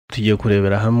tugiye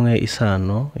kurebera hamwe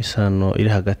isano iri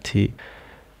hagati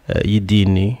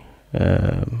y'idini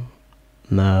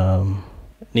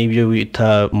n'ibyo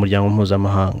bita umuryango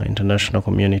mpuzamahanga international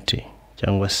community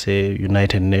cyangwa se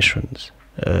United Nations.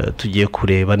 Tugiye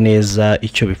kureba neza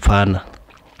icyo bipfana.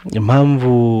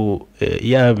 Impamvu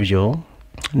yabyo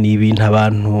ni ibintu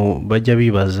abantu bajya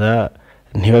bibaza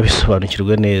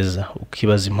ntibabisobanukirwe neza.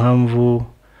 Ukibaza impamvu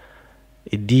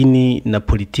idini na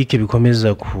politike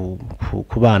bikomeza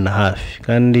kubana hafi,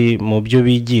 kandi mu byo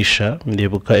bigisha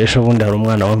ndibuka ejo bundi hari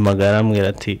umwana w'amagara amwira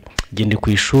ati gende ku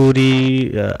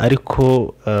ishuri,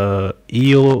 ariko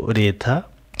iyo leta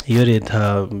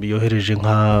yohereje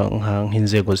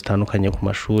nk'inzego zitandukanye ku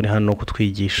mashuri hano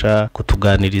kutwigisha,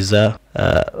 kutuganiriza,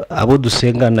 abo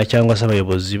dusengana cyangwa se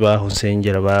abayobozi baho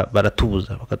nsengera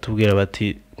baratubuza, bakatubwira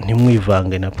bati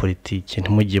ntimwivange na politike,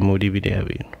 ntimujye muri biriya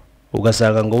bintu.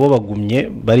 Ugasanga ngo bo bagumye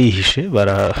barihishe,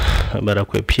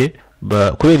 barakwepye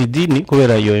kubera idini,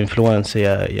 kubera iyo influence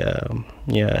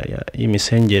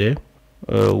y'imisengere.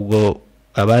 Ubwo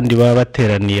abandi baba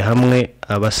bateraniye hamwe,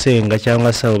 abasenga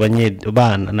cyangwa se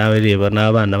abana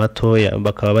n'abana batoya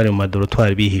bakaba bari mu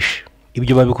madorotwari bihishe.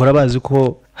 Ibyo babikora bazi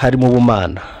ko harimo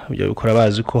ubumana, ibyo bikora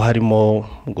bazi ko harimo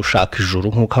gushaka ijuru,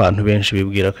 nk'uko abantu benshi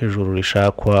bibwira ko ijuru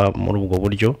rishakwa muri ubwo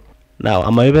buryo.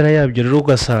 Amayobera yabyo rero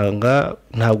ugasanga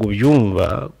ntabwo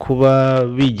byumva kuba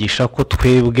bigisha ko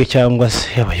twebwe cyangwa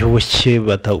se abayoboke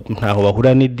ntaho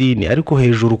bahura n'idini, ariko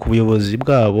hejuru ku buyobozi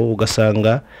bwabo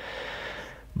ugasanga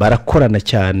barakorana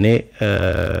cyane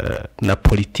na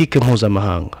politike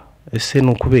mpuzamahanga. Ese ni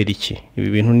ukubera iki? Ibi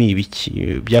bintu ni ibiki?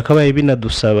 Byakabaye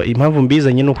binadusaba, impamvu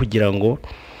mbizanye no kugira ngo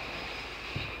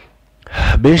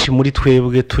benshi muri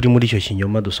twebwe turi muri icyo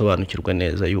kinyoma dusobanukirwa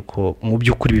neza yuko mu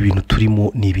by'ukuri ibi bintu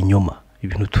turimo ni ibinyoma.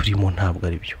 Ibintu turimo ntabwo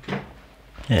ari byo.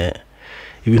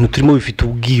 Ibintu turimo bifite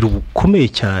ubwiru bukomeye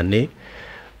cyane,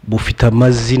 bufite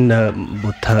amazina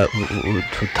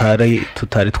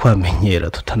tutari twamenyera,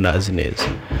 tutanazi neza.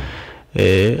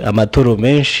 Amatoro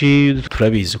menshi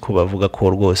turabizi ko bavuga ko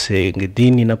rwose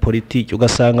idini na politiki,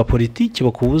 ugasanga politiki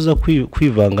bakubuza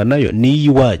kwivanga nayo ni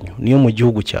iwanyu, niyo mu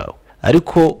gihugu cyawe,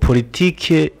 ariko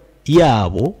politike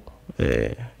yabo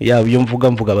iyo mvuga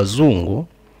abazungu,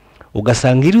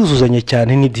 ugasanga iruzuzanye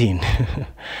cyane n'idini.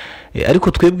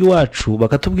 Ariko twebwe iwacu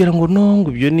bakatubwira ngo no,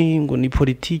 ibyo ni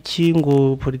politiki,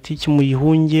 ngo politiki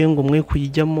muyihunge, ngo mwe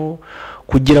kuyijyamo,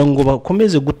 kugira ngo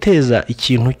bakomeze guteza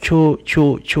ikintu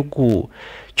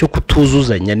cyo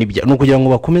kutuzuzanya n'ibya, no kugira ngo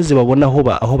bakomeze babone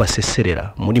aho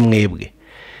baseserera muri mwebwe.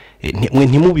 Mwe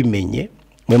ntimubimenye,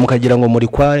 mwe mukagira ngo muri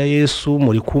kwa Yesu,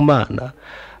 muri ku Mana,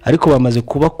 ariko bamaze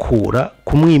kubakura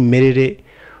ku mwimerere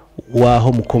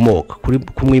waho mukomoka,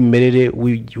 ku mwimerere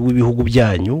w'ibihugu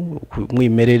byanyu, ku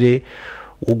mwimerere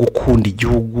wo gukunda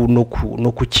igihugu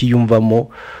no kukiyumvamo,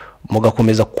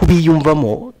 mugakomeza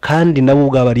kubiyumvamo, kandi nabo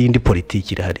ubwabo ari indi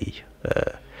politiki iri hariya.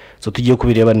 So tugiye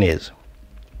kubireba neza,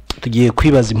 tugiye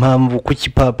kwibaza impamvu kuki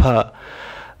papa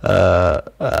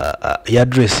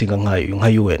yadressinga nka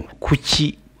UN,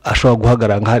 kuki ashobora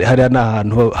guhagarara hariya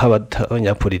n'ahantu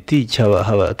h'abanyapolitiki,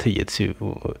 h'abategetsi,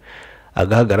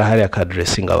 agahagarara hariya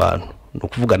akadressinga abantu. Ni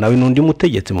ukuvuga nawe n'undi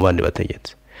mutegetsi mu bandi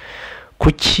bategetsi.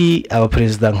 Kuki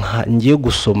abaperezida ngiye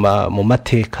gusoma mu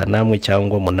mateka namwe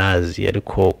cyangwa munazi,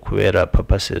 ariko kubera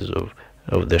purposes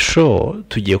of the show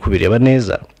tugiye kubireba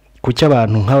neza, kuki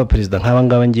abantu nk'abaperezida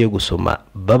nk'aba ngiye gusoma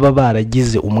baba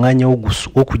baragize umwanya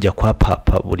wo kujya kwa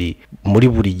papa muri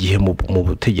buri gihe mu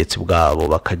butegetsi bwabo,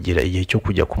 bakagira igihe cyo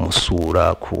kujya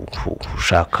kumusura,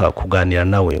 gushaka kuganira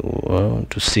nawe,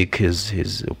 to seek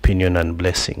his opinion and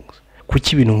blessings.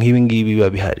 Kuki ibintu nk'ibi ngibi biba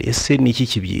bihari? Ese ni iki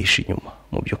kibyihishe inyuma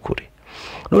mu by'ukuri?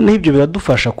 None ibyo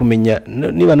biradufasha kumenya,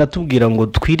 niba natubwira ngo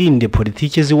twirinde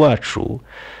politike z'iwacu,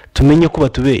 tumenye ko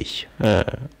batubeshya.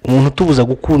 Umuntu tubuza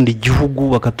gukunda igihugu,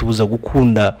 bakatubuza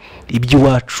gukunda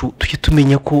iby'iwacu, tujye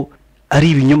tumenya ko ari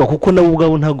ibinyoma, kuko nabo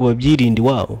ubwabo ntabwo babyirinda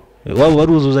iwabo. Wabo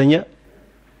baruzuzanya,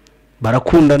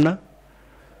 barakundana,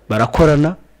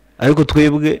 barakorana, ariko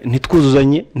twebwe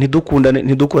ntitwuzuzanye, ntidukundane,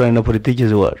 ntidukorane na politike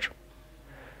z'iwacu.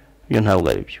 Ibyo ntabwo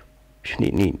ari byo.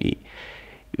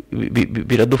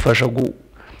 Biradufasha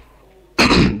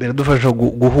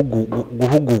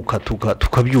guhuguka,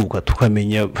 tukabyuka,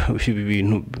 tukamenya ibi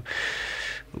bintu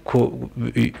ko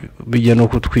bijya no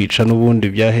kutwica, n'ubundi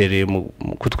byahereye mu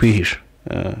kutwihisha.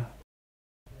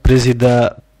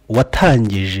 Perezida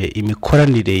watangije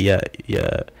imikoranire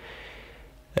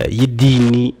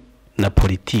y'idini na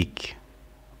politiki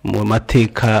mu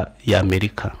mateka ya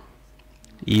Amerika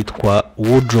yitwa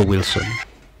Woodrow Wilson.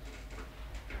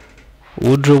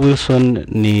 Woodrow Wilson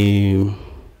ni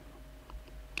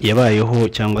yabayeho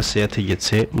cyangwa se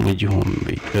yategetse mu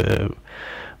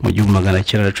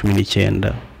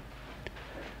 1919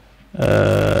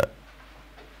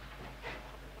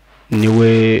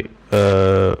 niwe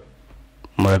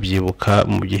murabyibuka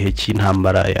mu gihe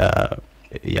cy'intambara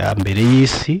ya mbere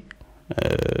y'isi,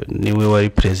 niwe wari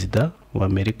perezida wa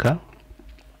Amerika.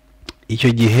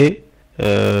 Icyo gihe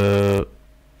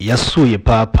yasuye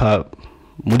papa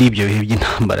muri ibyo bihe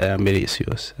by'intambara ya mbere y'isi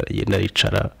yose, aragenda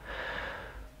aricara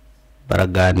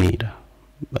baraganira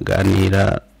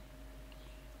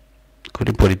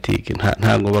kuri politiki,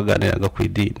 ntago baganiraga ku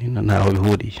idini, ntaho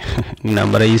bihuriye.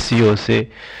 Intambara y'isi yose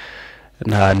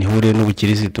nta nihuriye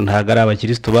n'ubukirisitu, ntago ari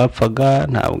abakirisitu bapfaga,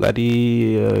 ntabwo ari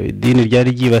idini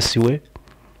ryari ryibasiwe,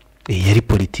 yari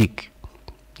politiki.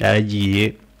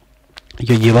 Yaragiye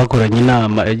icyo gihe bakoranye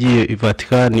inama, yagiye i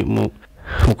Vatican mu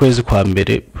kwezi kwa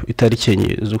mbere, itariki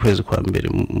enye z'ukwezi kwa mbere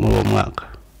muri uwo mwaka.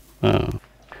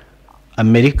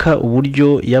 Amerika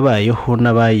uburyo yabayeho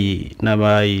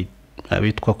n'abayi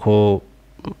abitwa ko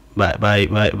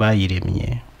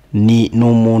bayiremye, ni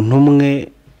umuntu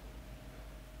umwe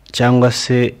cyangwa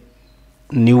se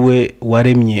niwe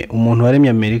waremye, umuntu waremye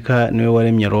Amerika niwe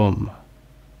waremye Roma,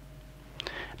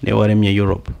 niwe waremye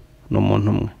Europe. Ni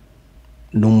umuntu umwe,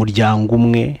 ni umuryango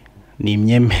umwe, ni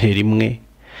imyemerere imwe.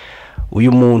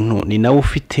 Uyu muntu ni nawe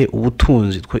ufite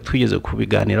ubutunzi, twigeze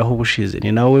kubiganiraho ubushize,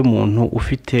 ni nawe muntu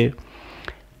ufite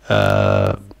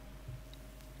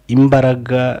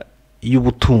imbaraga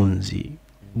y'ubutunzi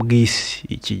bw'isi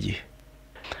iki gihe.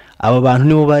 Aba bantu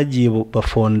nibo bagiye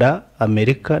bafonda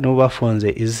Amerika, nibo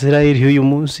bafonze Israel y'uyu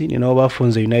munsi, ni nabo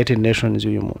bafonze United Nations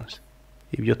y'uyu munsi,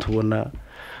 ibyo tubona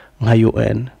nka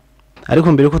UN.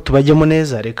 Ariko mbere ko tubajyemo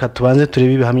neza, reka tubanze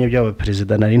turebe ibihamya by'aba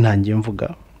perezida nari ntangiye mvuga.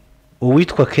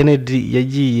 Uwitwa Kennedy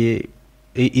yagiye,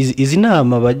 izi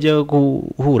nama bajya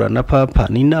guhura na papa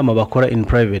ni inama bakora in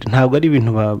private, ntabwo ari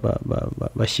ibintu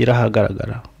bashyira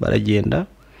ahagaragara. Baragenda,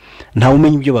 ntawe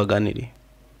umenya ibyo baganiriye,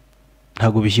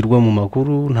 ntabwo bishyirwa mu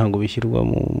makuru, ntabwo bishyirwa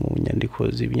mu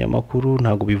nyandiko z'ibinyamakuru,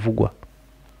 ntabwo bivugwa.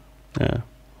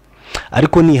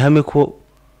 Ariko ni ihame ko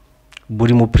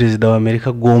buri mu perezida wa Amerika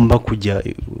agomba kujya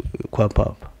kwa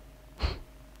papa.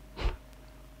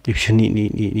 Ibyo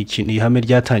ni ihame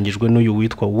ryatangijwe n'uyu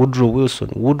witwa Woodrow Wilson.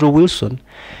 Woodrow Wilson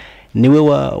niwe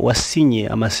wasinye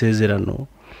amasezerano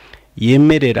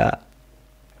yemerera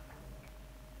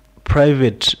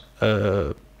private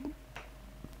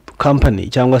company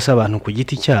cyangwa se abantu ku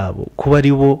giti cyabo kuba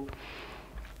ari bo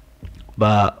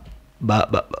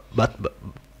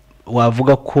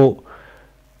wavuga ko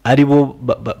ari bo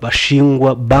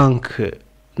bashingwa bank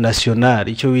national,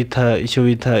 icyo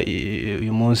bita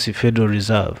uyu munsi Federal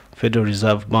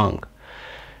Reserve Bank.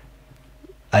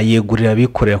 Ayegurira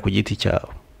bikorera ku giti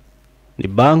cyabo. Ni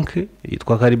bank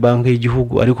yitwa ko ari bank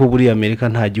y'igihugu, ariko buri Amerika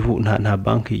nta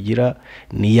bank igira,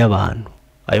 ni y'abantu.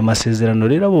 Ayo masezerano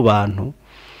rero abo bantu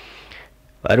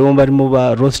barimo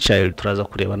ba Rothschild, turaza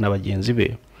kureba n'abagenzi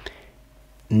be,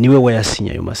 niwe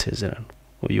wayasinya ayo masezerano,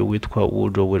 uyu witwa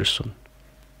Woodrow Wilson.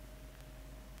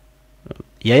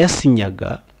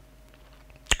 Yayasinyaga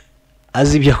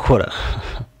azi ibyo akora.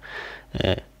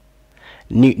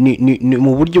 Ni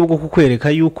mu buryo bwo kukwereka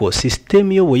yuko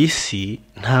system iyoboye isi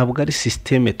ntabwo ari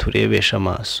system turebesha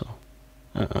amaso,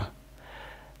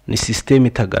 ni system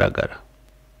itagaragara.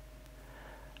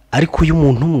 Ariko uyu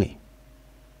muntu umwe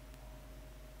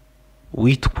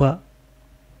witwa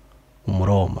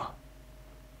Umuroma,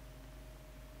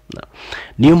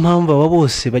 niyo mpamvu aba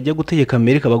bose bajya gutegeka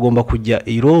Amerika bagomba kujya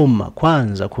i Roma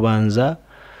kubanza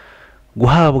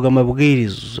guhabwa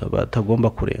amabwiriza batagomba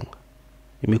kurenga,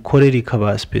 imikorere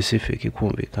ikaba specific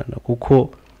ikumvikana, kuko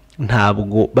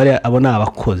ntabwo bari abona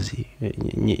abakozi.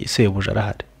 Sebuja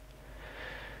arahari,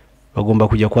 bagomba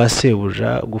kujya kwa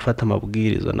sebuja gufata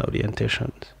amabwiriza na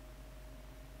orientations.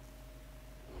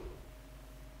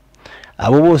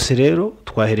 Abo bose rero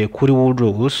twahereye kuri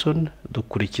Woodrow Wilson,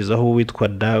 dukurikizaho witwa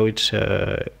Dwight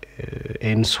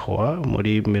Eisenhower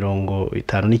muri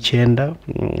 59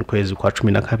 kwezi kwa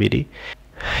 12,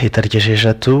 itariki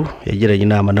 6 yagiranye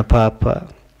inama na papa,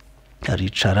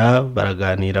 aricara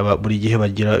baraganira. Buri gihe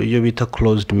bagira iyo bita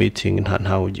closed meeting,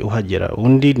 ntawe uhagera.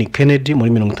 Undi ni Kennedy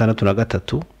muri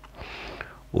 63,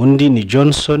 undi ni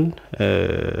Johnson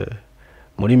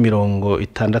muri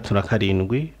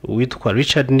 67, uwitwa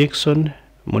Richard Nixon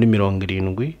muri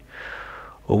 70,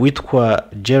 uwitwa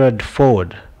Gerald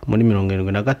Ford muri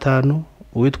 75,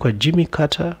 uwitwa Jimmy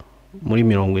Carter muri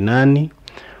 80,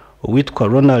 uwitwa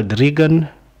Ronald Reagan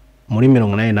muri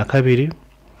 82,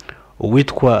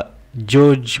 uwitwa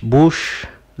George Bush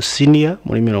Senior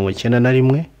muri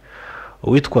 91,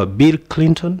 uwitwa Bill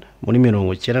Clinton muri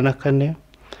 94,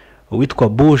 uwitwa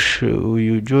Bush,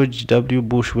 uyu George W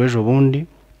Bush wejo bundi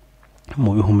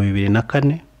mu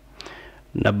 2004,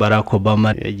 na Barack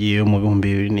Obama yagiye mu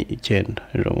 2009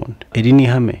 ejobundi. Iri ni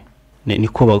ihame,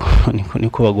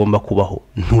 niko bagomba kubaho.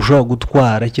 Ntushobora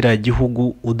gutwara kiriya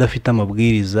gihugu udafite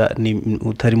amabwiriza,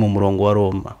 utari mu murongo wa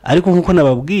Roma. Ariko nkuko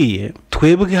nababwiye,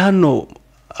 twebwe hano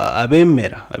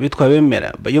abitwa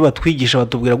abemera iyo batwigisha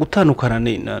batubwira gutandukana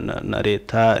na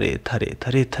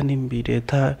leta nimbi,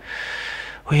 leta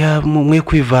oya mwe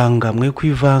kwivanga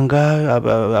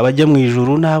abajya mu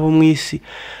ijuru nabo mwisi.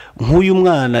 Nk'uyu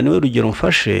mwana niwe rugero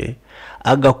mfashe,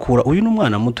 agakura, uyu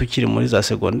n'umwana muto ukiri muri za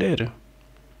secondaire,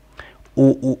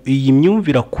 iyi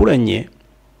myumvire akuranye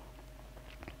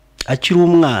akiri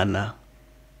umwana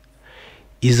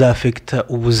izafekta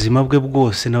ubuzima bwe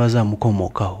bwose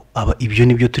n'abazamukomokaho. Ibyo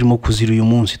nibyo turimo kuzira uyu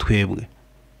munsi. Twebwe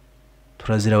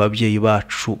turazira ababyeyi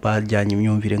bacu bajyanye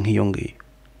imyumvire nk'iyo ngiyo,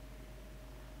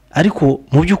 ariko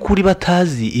mu by'ukuri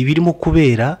batazi ibirimo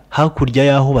kubera hakurya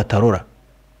y'aho batarora.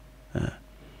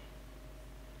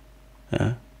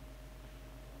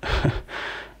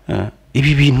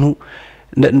 Ibi bintu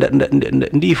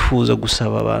ndifuza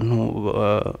gusaba abantu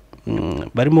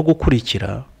barimo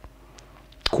gukurikira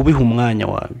kubiha umwanya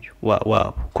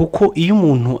wabo, kuko iyo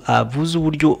umuntu avuze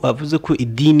uburyo avuze ko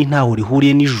idini ntaho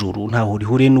rihuriye n'ijuru, ntaho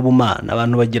rihuriye n'ubumana,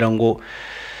 abantu bagira ngo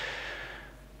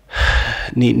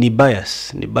ni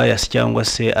bias cyangwa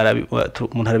se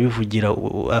umuntu arabivugira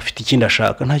afite ikindi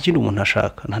ashaka. Nta kindi umuntu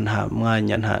ashaka, nta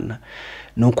mwanya,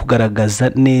 no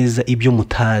kugaragaza neza ibyo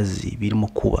mutazi birimo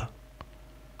kuba.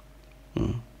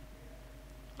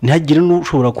 Ntihagire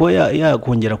n'ushobora kuba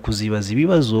yakongera kuzibaza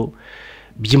ibibazo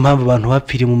by'impamvu abantu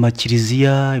bapfiriye mu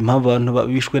makiriziya, impamvu abantu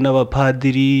bishwe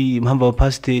n'abapadiri, impamvu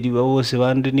abapasiteri bose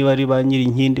bande niba ari banyiri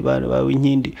inkindi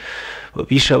inkindi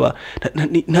bisha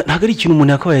ntago ari ikintu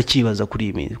umuntu yakabaye yakibaza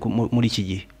muri iki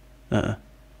gihe.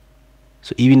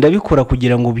 So ibi ndabikora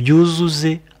kugira ngo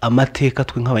byuzuze amateka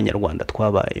twe nk'abanyarwanda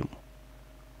twabayemo.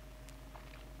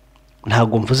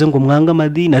 Ntago mvuze ngo mwanga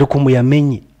amadini, ariko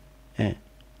muyamenye.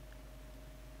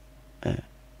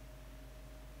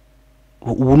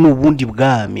 Ubu n'ubundi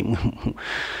bwami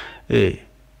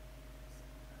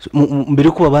mbere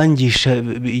ko babangisha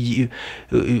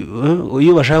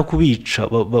iyo bashaka kubica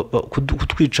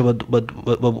kutwica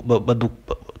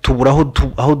tubura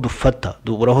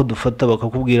aho dufata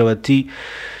bakakubwira bati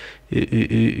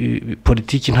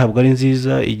politiki ntabwo ari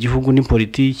nziza, igihugu ni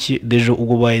politiki. Dejo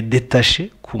ubwo baye détaché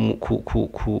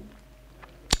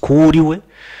kuuriwe,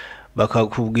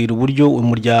 bakakubwira uburyo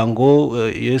umuryango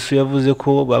Yesu yavuze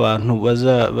ko abantu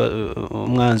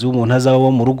umwanzi w'umuntu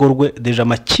azaba mu rugo rwe. Deja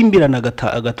amakimbirana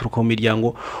agaturuka mu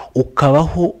miryango,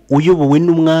 ukabaho uyobowe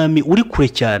n'umwami uri kure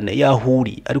cyane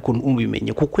yahuri, ariko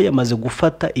ntubimenye kuko yamaze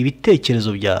gufata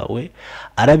ibitekerezo byawe,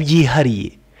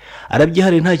 arabyihariye.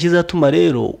 Nta kizatuma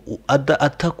rero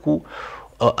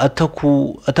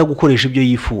atagukoresha ibyo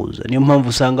yifuza. Niyo mpamvu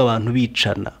usanga abantu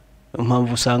bicana, niyo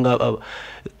mpamvu usanga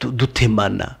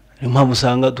dutemana, niyo mpamvu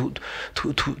usanga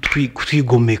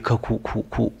twigomeka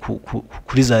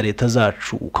kuri za leta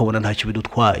zacu, ukabona ntacyo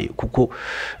bidutwaye, kuko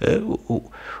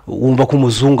wumva ko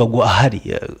umuzungu ahari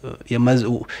yamaze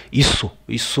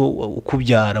iso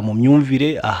ukubyara mu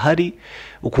myumvire ahari,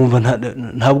 ukumva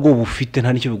ntabwo bufite,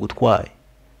 nta nicyo bigutwaye.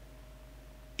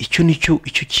 Icyo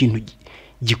kintu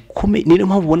gikomeye. Niyo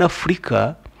mpamvu ubona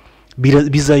Afurika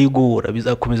bizayigora,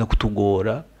 bizakomeza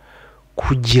kutugora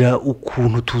kugira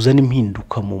ukuntu tuzana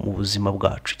impinduka mu buzima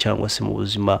bwacu cyangwa se mu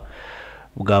buzima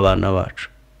bw'abana bacu,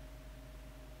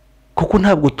 kuko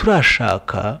ntabwo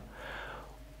turashaka,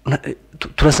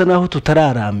 turasa naho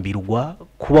tutararambirwa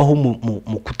kubaho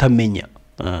mu kutamenya.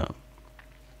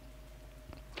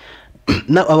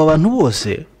 Aba bantu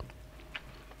bose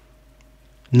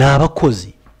ni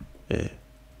abakozi,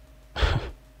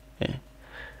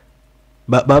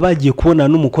 baba bagiye kubona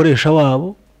n'umukoresha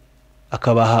wabo,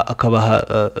 akabaha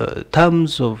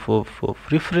terms of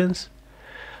reference,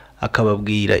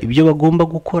 akababwira ibyo bagomba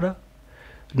gukora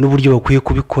n'uburyo bakwiye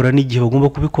kubikora n'igihe bagomba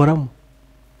kubikoramo.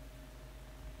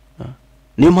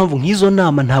 Niyo mpamvu nk'izo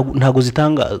nama ntago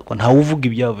zitangazwa, ntawe uvuga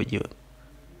ibyavugiwe.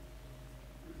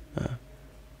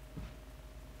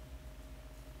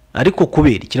 Ariko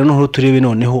kubera ikira noneho turebe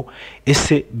noneho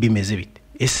ese bimeze bite,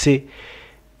 ese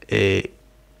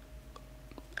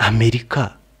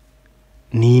Amerika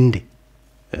ninde?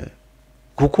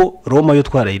 Kuko Roma yo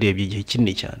twarayirebye igihe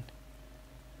kinini cyane.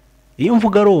 Iyo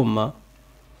mvuga Roma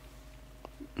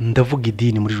ndavuga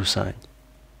idini muri rusange,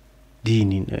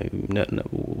 dini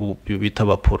bita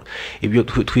baporo, ibyo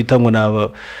twita ngo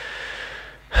naba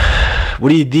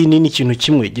buri idini ni ikintu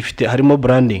kimwe gifite, harimo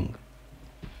branding.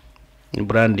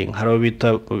 Haro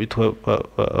bitwa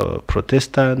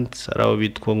Protestants, haro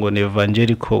bitwa ngo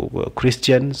Evangelical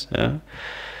Christians,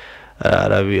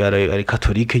 ari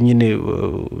katolike nyine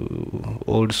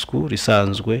old school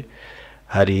isanzwe,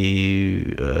 hari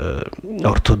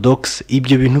orthodox.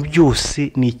 Ibyo bintu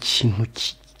byose ni ikintu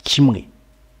kimwe.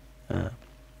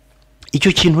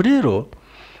 Icyo kintu rero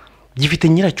gifite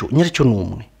nyiracyo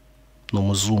n'umwe,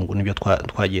 n'umuzungu. Nibyo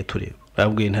twagiye tureba.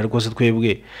 Babwiye nta rwose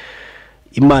twebwe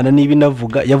Imana niba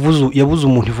inavuga yavuze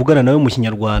umuntu ivugana nawe mu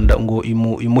Kinyarwanda ngo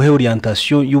imuhe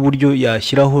orientation y'uburyo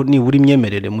yashyiraho nibura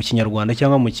imyemerere mu Kinyarwanda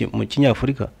cyangwa mu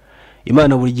Kinyafurika.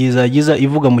 Imana buri gihe izagiza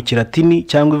ivuga mu Kilatini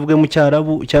cyangwa ivuge mu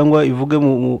Cyarabu cyangwa ivuge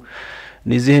mu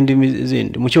n'izindi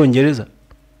mu Cyongereza.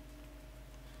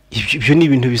 Ibyo ni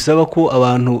ibintu bisaba ko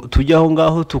abantu tujyaho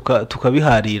ngaho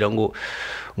tukabiharira ngo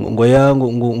bariya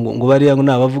ngo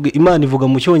nabavuge. Imana ivuga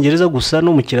mu Cyongereza gusa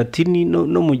no mu Kilatini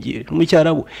no mu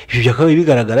Cyarabu. Ibyo byakaba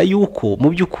bigaragara yuko mu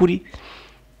by'ukuri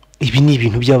ibi ni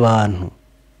ibintu by'abantu.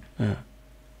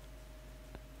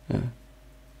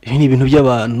 Ibi ni ibintu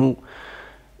by'abantu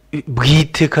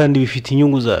bwite kandi bifite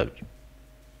inyungu zabyo.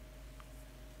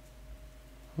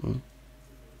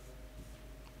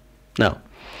 Now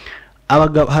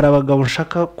hari abagabo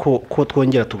nshaka ko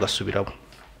twongera tugasubiramo,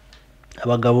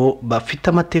 abagabo bafite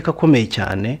amateka akomeye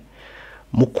cyane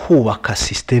mu kubaka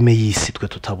systeme y'isi twe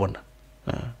tutabona.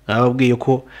 Nababwiye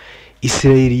ko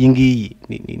Israel yingiyi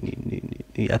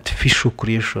ni artificial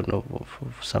creation of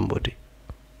somebody.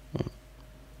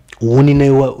 Uwo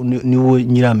niwe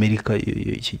nyiri Amerika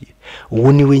iki gihe,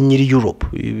 uwo niwe nyiri Europe,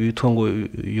 bitwa ngo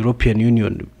European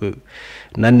Union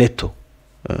na NATO.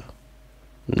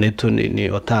 NATO ni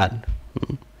OTAN.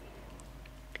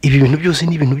 Ibi bintu byose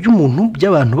ni ibintu by'umuntu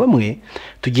by'abantu bamwe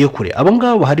tugiye kure. Abo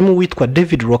ngabo harimo witwa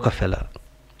David Rockefeller,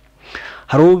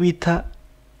 hari uwo bita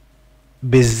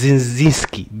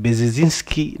Bezinski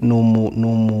ni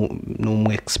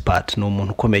umu expert, ni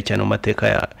umuntu ukomeye cyane mu mateka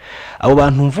ya abo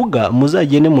bantu mvuga.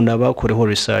 Muzagende munabakoreho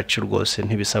research rwose,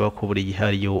 ntibisaba ko buri gihe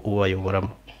hari ubayoboramo.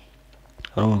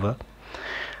 Urumva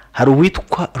hari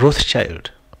uwitwa Rothschild.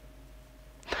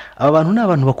 Aba bantu ni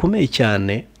abantu bakomeye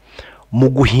cyane mu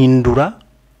guhindura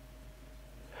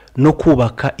no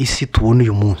kubaka isi tubona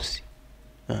uyu munsi.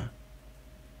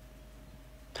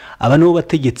 Aba nibo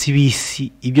bategetsi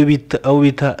b'isi, ibyo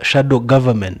bita shadow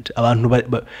government. Abantu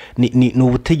ni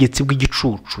ubutegetsi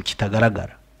bw'igicucu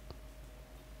kitagaragara,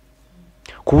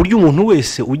 ku buryo umuntu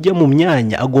wese ujya mu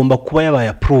myanya agomba kuba yabaye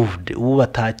approved. Ubu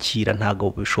batakira ntago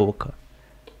bishoboka.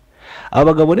 Aba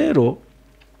bagabo rero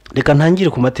reka ntangire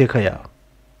ku mateka yabo.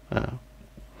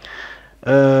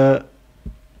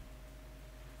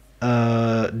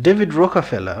 David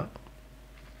Rockefeller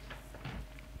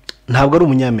ntabwo ari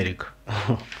umunyamerika.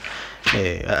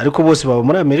 Ariko bose baba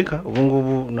muri Amerika ubu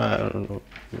ngubu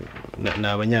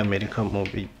na abanyamerika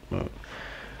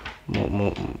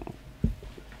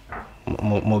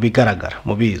mu bigaragara,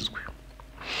 mu bizwi.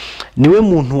 Niwe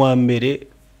muntu wa mbere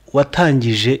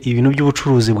watangije ibintu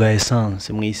by'ubucuruzi bwa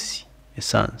essence mu isi.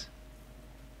 Essence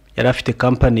yari afite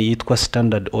company yitwa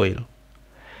Standard Oil.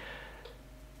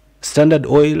 Standard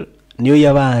Oil niyo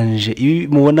yabanje. Ibi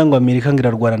mubona ngo Amerika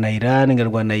ngirarwana na Iran,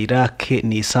 ngirarwana na Iraq,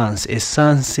 ni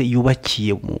essence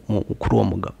yubakiye kuri uwo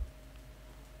mugabo.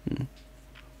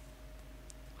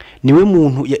 Niwe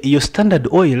muntu iyo Standard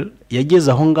Oil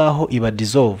yageze aho ngaho iba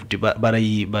dissolved,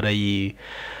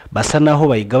 basa naho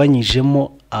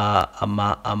bayigabanyijemo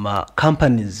ama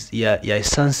companies ya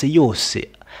essence yose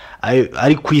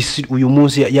ari ku isi uyu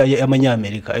munsi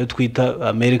y'amanyamerika, ayo twita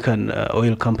American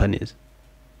Oil Companies.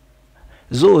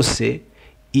 Zose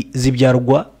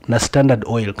zibyarwa na Standard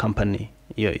Oil Company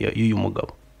y'uyu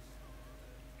mugabo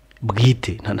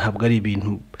bwite, ntabwo ari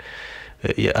ibintu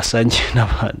asangiye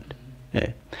n'abandi.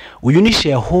 Uyu ni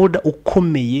shareholder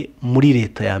ukomeye muri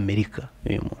leta ya Amerika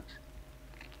uyu munsi.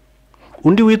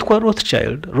 Undi witwa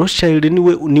Rothschild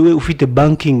niwe ufite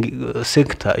banking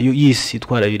sector y'isi,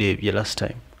 twarabirebye last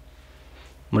time.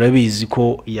 Murabizi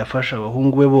ko yafasha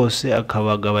abahungu be bose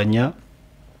akabagabanya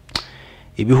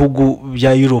ibihugu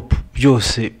bya Europe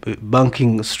byose,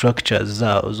 banking structures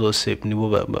zose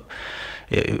nibo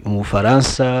mu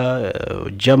Faransa,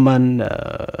 German,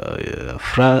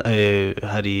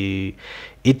 hari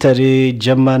Italy,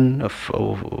 German,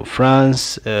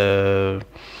 France,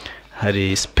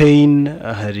 hari Spain,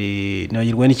 hari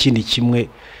nagirwa n'ikindi kimwe.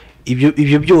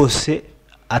 Ibyo byose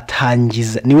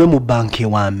atangiza, niwe mu banki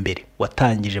wa mbere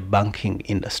watangije banking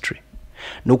industry.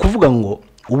 No kuvuga ngo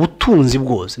ubutunzi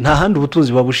bwose nta handi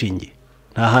ubutunzi babushingiye,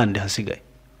 nta handi hasigaye.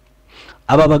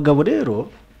 Aba bagabo rero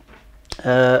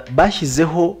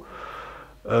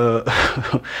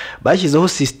bashyizeho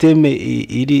systeme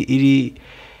iri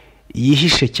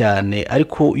yihishe cyane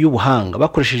ariko y'ubuhanga.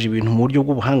 Bakoresheje ibintu mu buryo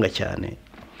bw'ubuhanga cyane.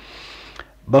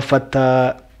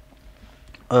 Bafata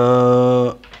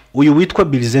uyu witwa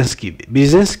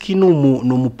Brzezinski ni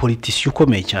umupolitisi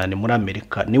ukomeye cyane muri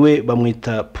Amerika, niwe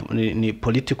bamwita ni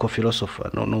political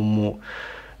philosopher,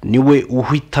 niwe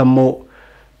uhitamo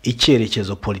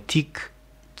icyerekezo politiki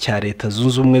cya leta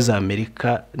zunze ubumwe za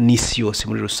Amerika n'isi yose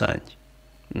muri rusange.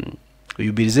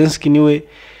 Uyu Brzezinski niwe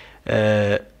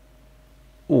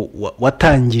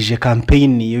watangije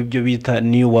campaign y'ibyo bita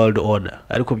New World Order,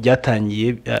 ariko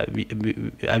byatangiye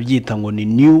abyita ngo ni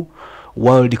New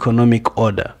World Economic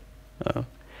Order.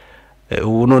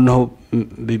 Ubu noneho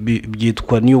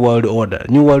byitwa New World Order.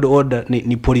 New World Order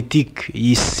ni politiki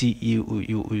y'isi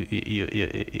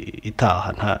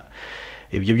itaha, nta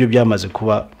ibyo byo byamaze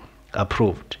kuba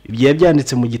approved. Ibyo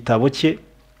yabyanditse mu gitabo cye,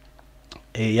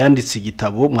 yanditse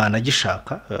igitabo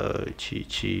mwanagishaka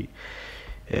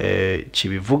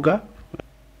kibivuga.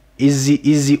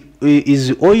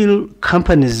 Izi oil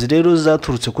companies rero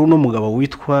zaturutse kuri uno mugabo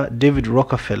witwa David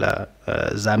Rockefeller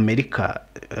za Amerika,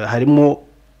 harimo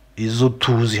izo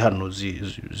tuzi hano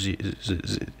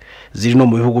ziri no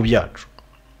mu bihugu byacu,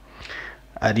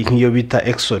 ari nk'iyo bita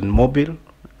Exxon Mobil,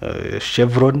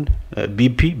 Chevron,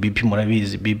 BP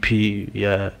murabizi, BP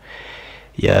ya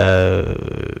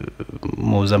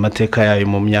muza amateka yayo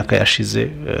mu myaka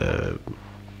yashize.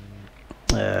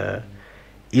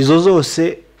 Izo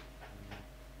zose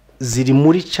ziri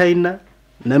muri China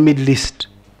na Middle East.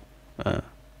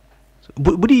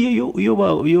 Buri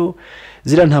iyo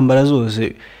zira ntambara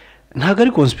zose ntago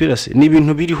ari conspiracy, ni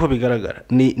ibintu biriho bigaragara,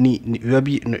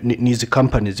 ni izi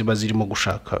companies ziba zirimo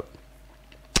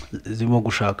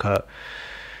gushaka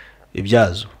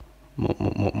ibyazo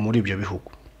muri ibyo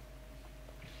bihugu.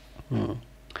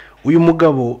 Uyu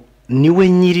mugabo niwe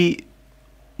nyiri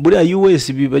buriya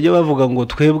US, bajya bavuga ngo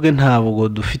twebwe ntabwo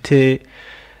dufite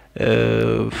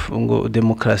ngo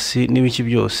demokrasi n'ibiki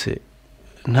byose.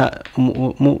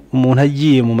 Umuntu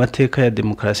agiye mu mateka ya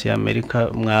demokrasi ya Amerika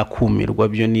mwakumirwa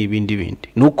byo n'ibindi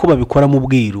nuko babikora mu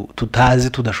bwiru tutazi,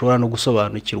 tudashobora no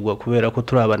gusobanukirwa kubera ko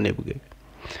turi abanebwe.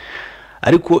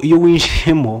 Ariko iyo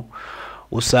winjiyemo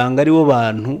usanga ari bo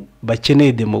bantu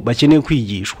bakeneye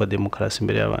kwigishwa demokrasi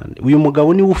imbere y'abandi. Uyu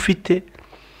mugabo ni ufite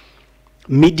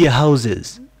media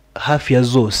houses hafi ya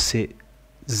zose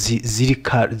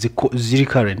ziri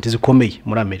current zikomeye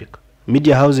muri Amerika.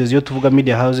 Media houses, iyo tuvuga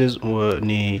media houses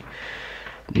ni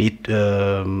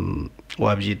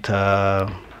wabyita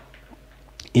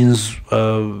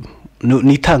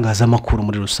ni itangazamakuru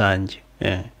muri rusange.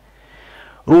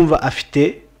 Urumva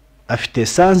afite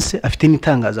sanse, afite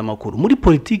n'itangazamakuru. Muri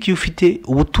politiki ufite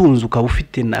ubutunzi ukaba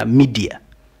ufite na media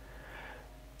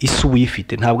isubu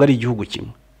yifite, ntabwo ari igihugu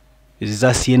kimwe. Izi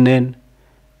za CNN,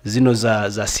 zino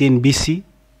za CNBC,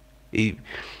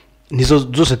 nizo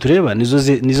zose tureba,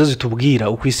 nizo zitubwira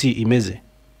uko isi imeze.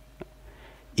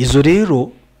 Izo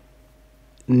rero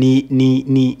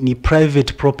ni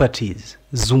private properties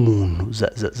z'umuntu,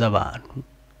 z'abantu.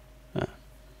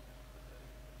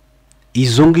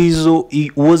 Izo ngizo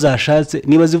uwo zashatse,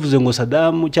 niba zivuze ngo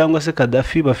Saddam cyangwa se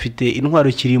Gaddafi bafite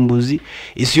intwaro kirimbuzi,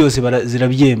 isi yose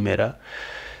zirabyemera.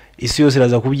 Isi yose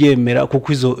iraza kubyemera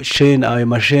kuko izo chain, ayo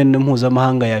mashene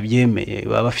mpuzamahanga yabyemeye,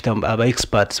 baba bafite aba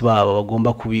experts babo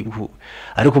bagomba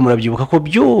ariko murabyibuka ko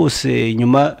byose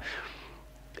nyuma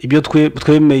ibyo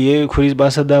twemeye kuri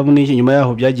ba Saddam n'iki, nyuma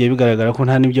yaho byagiye bigaragara ko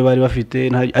nta nibyo bari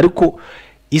bafite. Ariko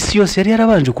isi yose yari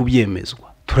yarabanje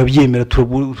kubyemezwa, turabyemera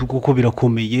kuko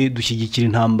birakomeye, dushyigikira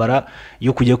intambara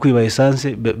yo kujya kwiba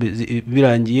essence.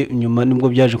 Birangiye nyuma nibwo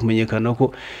byaje kumenyekana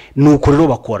ko nuko rero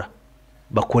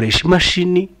bakoresha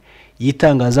imashini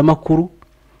yitangazamakuru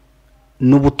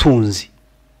n'ubutunzi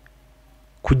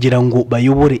kugira ngo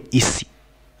bayobore isi.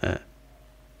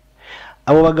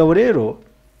 Abo bagabo rero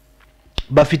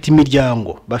bafite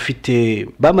imiryango,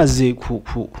 bamaze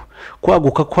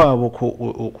kwaguka kwabo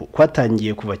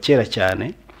kwatangiye kuva kera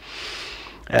cyane.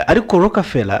 Ariko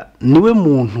Rockefeller niwe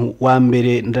muntu wa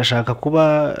mbere ndashaka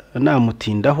kuba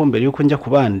namutindaho mbere yuko njya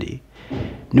kubandi.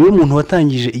 Niwe muntu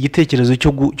watangije igitekerezo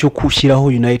cyo kushyiraho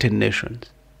United Nations.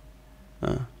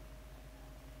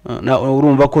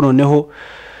 Urumva ko noneho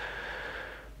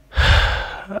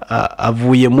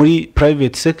avuye muri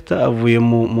private sector, avuye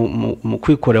mu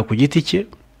kwikorera ku giti cye,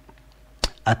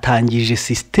 atangije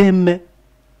systeme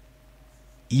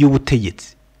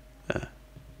y'ubutegetsi.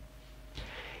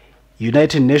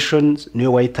 United Nations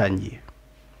niwe wayitangiye.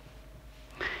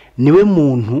 Niwe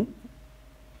muntu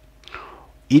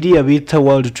iriya bita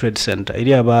World Trade Center,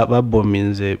 iriya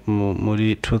babominze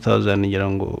muri 2000 ngira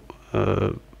ngo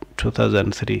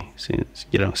 2003,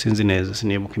 sinzi neza,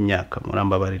 sinibuka imyaka,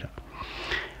 murambabarira.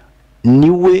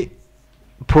 Niwe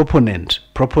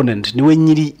proponent, niwe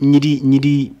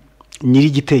nyiri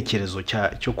igitekerezo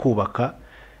cyo kubaka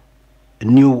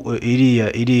new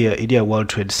iriya World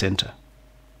Trade Center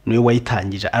niwe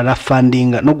wayitangije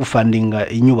arafandinga no gufandinga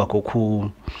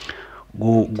inyubako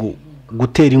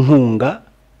gutera inkunga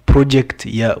project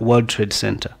ya World Trade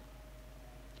Center.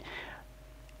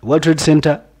 World Trade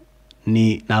Center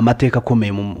ni amateka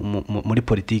akomeye muri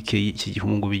politiki y'iki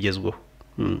gihugu bigezweho.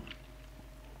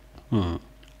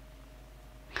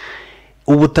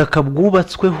 Ubutaka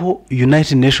bwubatsweho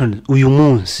United Nations uyu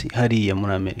munsi hariya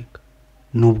muri Amerika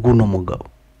n'ubwuno mugabo.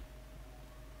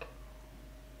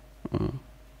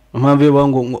 Mpamvu yo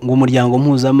ngo umuryango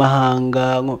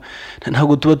mpuzamahanga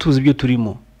ntago tuba tuzi ibyo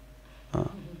turimo.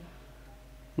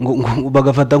 Ngo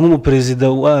bagafata nk'umuperezida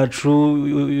wacu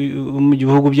mu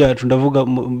gihugu byacu ndavuga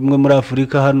mwe muri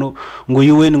Afrika hano ngo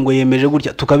UN ngo yemeje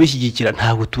gutya tukabishyigikira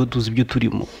ntago tuba tuzi ibyo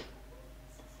turimo.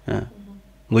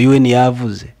 Ngo UN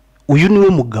yavuze uyu niwe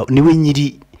mugabo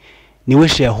niwe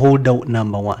shareholder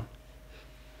number 1.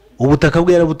 Ubutaka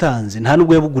bwe yarabutanze nta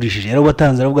nubwo yabugurishije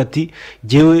yarabutanze aravuga ati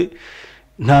jewe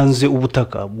ntanze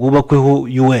ubutaka bwubakweho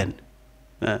UN.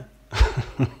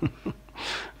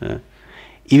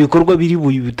 Ibikorwa biri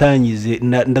butangize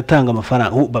ndatanga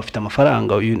amafaranga bafite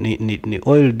amafaranga ni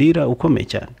oil dealer ukomeye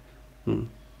cyane.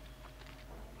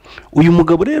 Uyu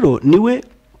mugabo rero niwe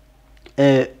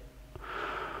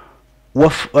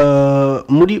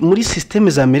muri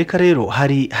systeme za Amerika rero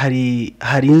hari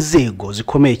inzego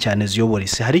zikomeye cyane ziyobora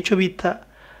isi. Hari icyo bita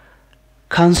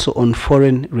Council on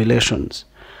Foreign Relations.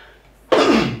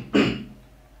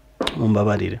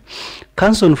 Mumbabarire.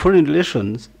 Council on Foreign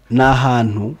Relations ni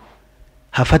ahantu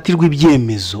hafatirwa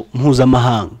ibyemezo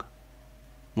mpuzamahanga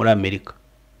muri Amerika.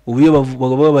 Ubu iyo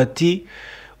bavuga bati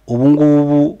ubu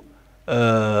ngubu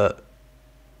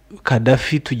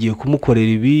Kadafi tugiye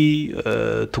kumukorera ibi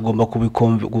tugomba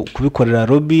kubikorera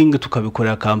lobbying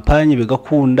tukabikorera campagne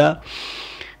bigakunda,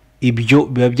 ibyo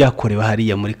biba byakorewe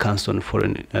hariya muri Council on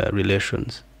Foreign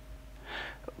Relations.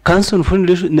 Council on Foreign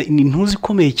Relations ni ntuzi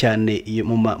komeye cyane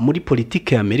muri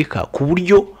politiki ya Amerika ku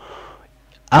buryo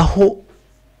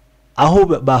aho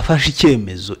bafashe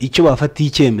icyemezo icyo bafatiye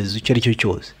icyemezo icyo ari cyo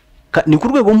cyose ni ku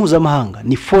rwego mpuzamahanga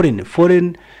ni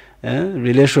foreign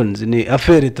relations ni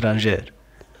affaires étrangères.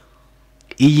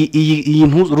 Iyi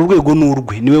urwego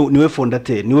n'urwe niwe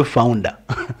fondateur niwe founder.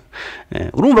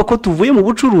 Urumva ko tuvuye mu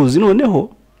bucuruzi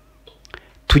noneho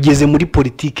tugeze muri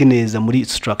politiki neza muri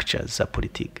structures za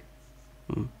politiki.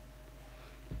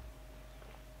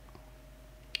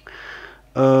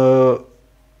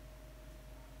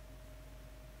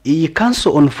 Iyi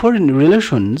Council on Foreign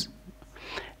Relations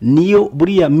niyo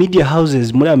buriya media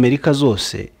houses muri Amerika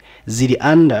zose ziri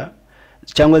under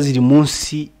cyangwa ziri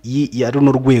munsi ya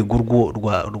runo rwego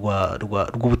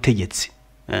rw'ubutegetsi.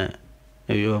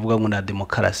 Iyo bavuga ngo na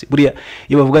demokarasi buriya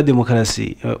iyo bavuga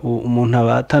demokarasi umuntu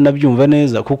abatanabyumva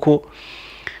neza kuko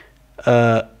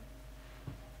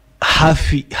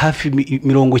hafi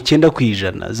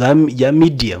 90% ya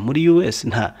media muri US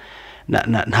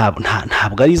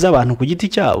ntabwo ari iz'abantu ku giti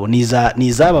cyabo ni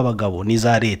iz'aba bagabo ni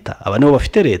za leta aba nibo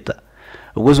bafite leta.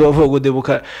 Ubwo zo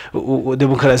bavuga ngo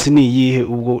demokarasi ni iyihe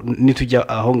ubwo nitujya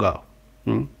aho ngaho.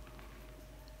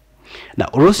 Na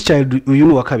Rothschild uyu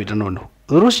ni wa kabiri noneho.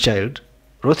 Rothschild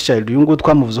uyu ngo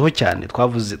twamuvuzeho cyane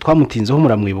twamutinzeho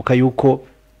muramwibuka yuko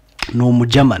ni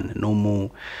umugerman ni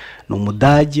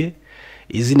umudage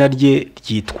izina rye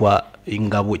ryitwa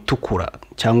ingabo itukura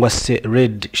cyangwa se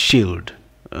Red Shield.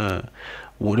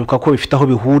 Uribuka ko bifite aho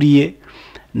bihuriye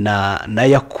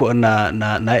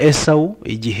na Esau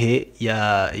igihe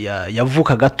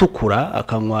yavuka gatukura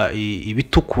akanywa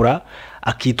ibitukura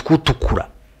akitwa utukura.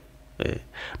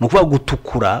 Nukuvuga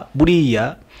gutukura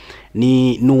buriya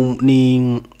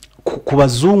ni ku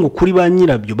bazungu kuri ba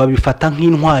nyirabyo babifata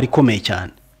nk'intwari ikomeye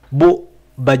cyane. Bo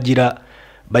bagira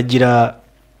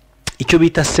icyo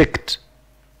bita sect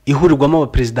ihurirwamo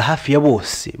abaperezida hafi ya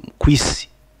bose ku isi,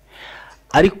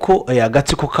 ariko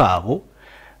agatsiko kabo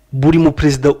buri mu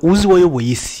president uzi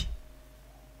wayoboye isi.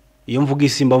 Iyo mvuga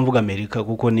isi mba mvuga Amerika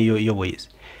kuko niyo yoboye isi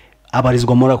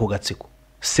abarizwa muri ako gatsiko.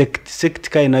 Sect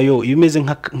kai nayo imeze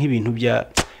nk'ibintu bya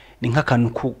ni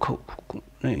nk'akantu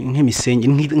nk'imisenyi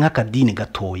nk'akadini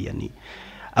gatoya. Ni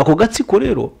ako gatsiko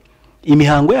rero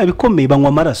imihango yabikomeye banywa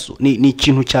amaraso ni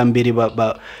ikintu cya mbere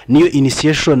niyo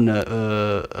initiation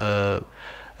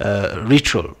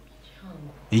ritual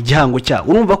igihango cya.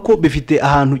 Urumva ko bifite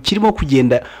ahantu kirimo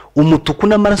kugenda umutuku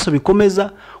n'amaraso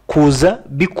bikomeza kuza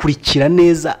bikurikira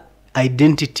neza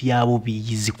identity yabo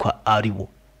biyizi kwa aribo.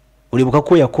 Uribuka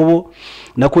ko Yakobo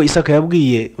nako Isaka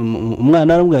yabwiye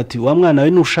umwana aramubwira ati wa mwana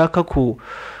we nushaka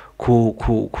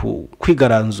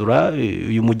kwigaranzura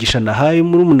uyu mugisha nahaye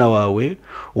muri umuna wawe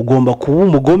ugomba kuba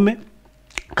umugome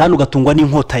kandi ugatungwa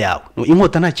n'inkota yawe.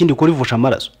 Inkota nta kindi ukora ivusha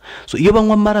amaraso. So iyo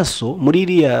banywa amaraso muri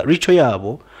iriya rico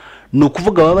yabo ni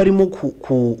ukuvuga baba barimo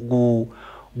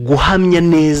guhamya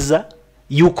neza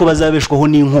yuko bazabeshwaho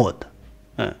n'inkota.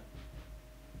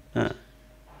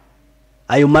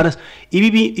 Ayo maraso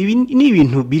ibi ni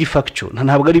ibintu biri factual,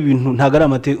 ntabwo ari ibintu, ntabwo ari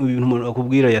amateka ibintu umuntu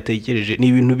akubwira yatekereje, ni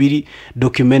ibintu biri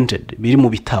documented, biri mu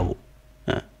bitabo.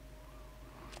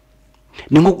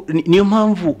 Niyo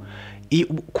mpamvu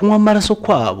kunywa amaraso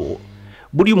kwabo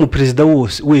buri mu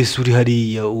president wese uri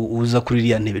hariya uza kuri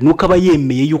iriya ntebe nuko aba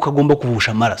yemeye yuko agomba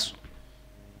kuvusha amaraso.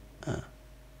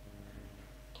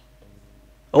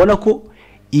 Abona ko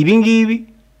ibi ngibi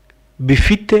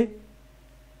bifite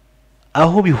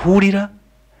aho bihurira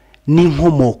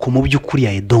n'inkomoko mu by'ukuri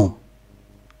ya Edom,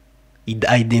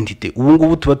 identity. Ubu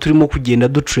ngubu tuba turimo kugenda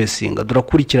dutracinga,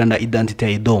 durakurikirana identity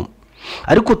ya Edom,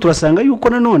 ariko turasanga yuko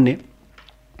nanone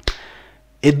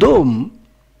Edom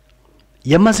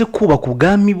yamaze kubaka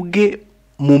ubwami bwe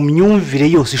mu myumvire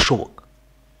yose ishoboka,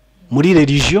 muri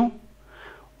religion,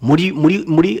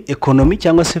 muri economy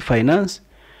cyangwa se finance.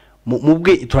 Mu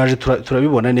bwe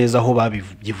turabibona neza aho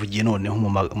babivugiye noneho mu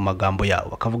magambo yabo,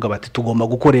 bakavuga bati tugomba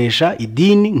gukoresha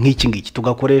idini nk'iki ngiki,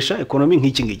 tugakoresha economy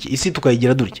nk'iki ngiki, isi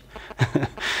tukayigira durya.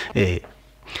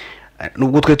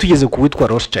 Nubwo twe tugeze ku witwa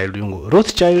Rothschild.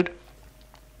 Rothschild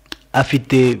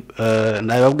afite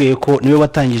nababwiye ko niwe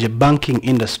watangije banking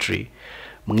industry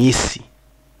mu isi.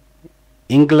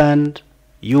 England,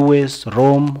 US,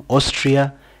 Rome,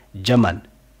 Austria, Germany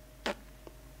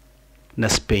na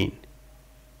Spain.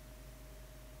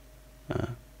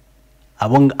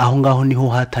 Aho ngaho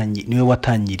niho niwe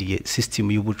watangiriye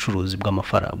system y'ubucuruzi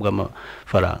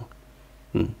bw'amafaranga.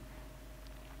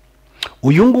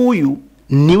 Uyu nguyu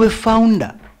niwe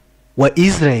founder wa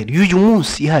Israel y'uyu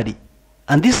munsi ihari,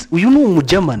 and this uyu ni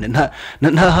umujamane,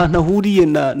 nta hantu ahuriye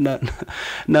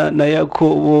na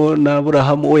Yakobo na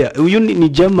Abrahamu. Oya, uyu ni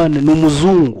German, ni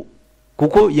umuzungu,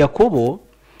 kuko Yakobo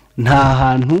nta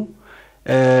hantu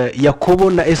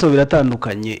Yakobo na Esau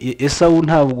biratandukanye. Esau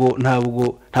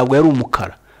ntabwo yari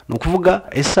umukara, no kuvuga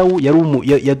Esau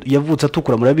yavutse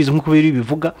atukura, murabizi nkuko biri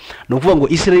bivuga. No kuvuga ngo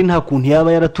Israel nta kuntu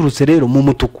yaba yaraturutse rero mu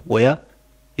mutuku. Oya,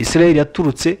 Israel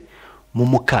yaturutse mu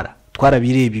mukara.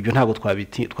 Twarabirebye ibyo, ntabwo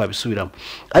twabisubiramo.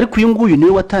 Ariko uyu nguyu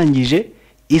niwe watangije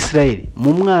Israel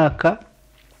mu mwaka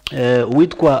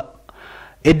witwa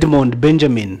Edmund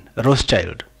Benjamin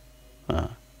Rothschild.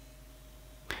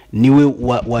 Niwe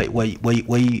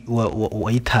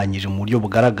wayitangije mu buryo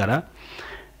bugaragara.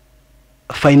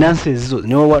 Finances zo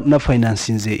niwe na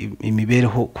financinze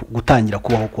imibereho gutangira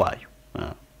kubaho kwayo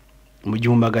mu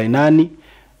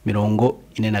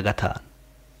 1845.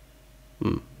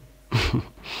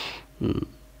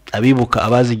 Abibuka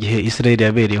abazi igihe Israel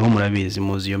yabereyeho murabizi,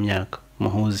 muzi iyo myaka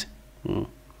muhuze.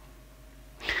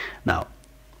 Now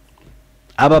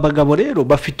aba bagabo rero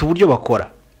bafite uburyo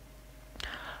bakora,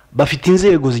 bafite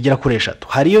inzego zigera kuri 3.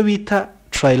 Hariyo bita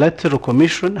Trilateral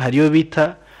Commission, hariyo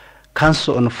bita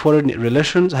Council on Foreign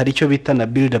Relations, hari icyo bita na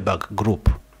Bilderberg Group.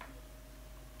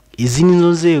 Izi ni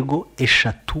nzego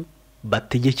 3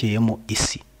 bategekeyemo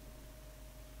isi.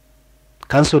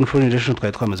 Council on Foreign Relations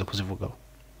twari twamaze kuzivugaho.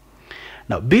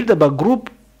 Now Bilderberg Group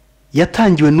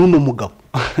yatangiwe n'uno mugabo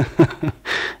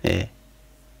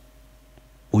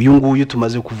uyu nguyu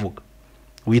tumaze kuvuga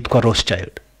witwa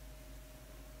Rothschild.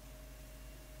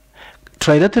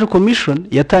 Trilateral Commission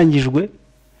yatangijwe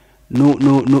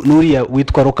n'uriya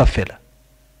witwa Rockefeller.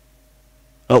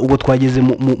 Ubwo twageze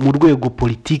mu rwego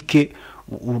politike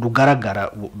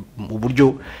rugaragara mu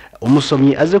buryo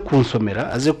umusomyi aze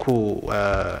kunsomera, aze ku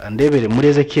andebere muri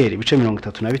Ezekiel ibice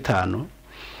 35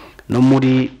 no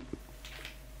muri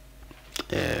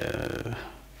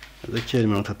Ezekiel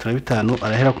 35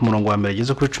 arahera ku murongo wa mbere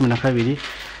ageze kuri 12,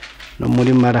 no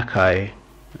muri Malakayi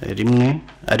 1,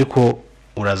 ariko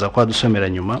uraza kwa dusomera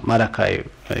nyuma Malakayi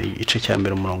igice cya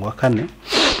mbere umurongo wa 4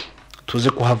 tuze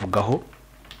kuhavugaho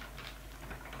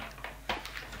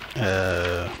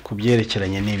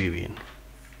kubyerekeranye n'ibi bintu.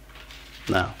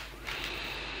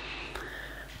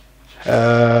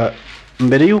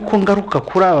 Mbere yuko ngaruka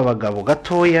kuri aba bagabo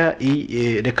gatoya,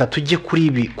 reka tujye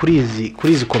kuri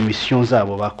izi komisiyo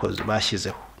zabo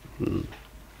bashyizeho.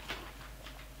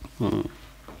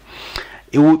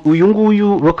 Uyu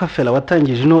nguyu Rockefeller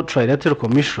watangije no Trilateral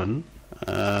Commission.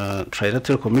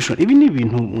 Trilateral Commission ibi ni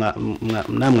ibintu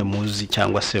namwe muzi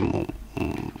cyangwa se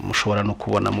mushobora no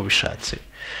kubona mu bishatse.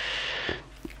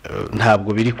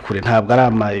 Ntabwo biri kure, ntabwo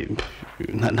ari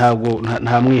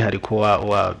nta mwihariko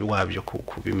wabyo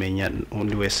kubimenya,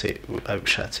 undi wese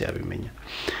abishatse yabimenya.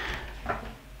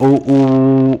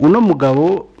 Uno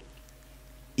mugabo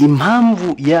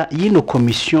impamvu ya yino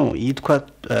commission yitwa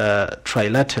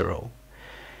trilateral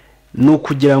no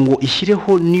kugira ngo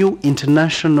ishyireho new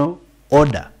international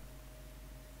order.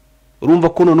 Urumva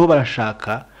ko noneho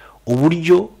barashaka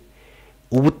uburyo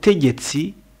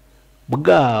ubutegetsi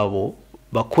bwabo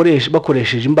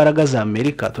bakoresheje imbaraga za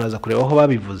Amerika, turaza kureba aho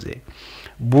babivuze,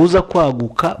 buza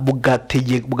kwaguka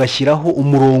bugashyiraho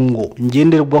umurongo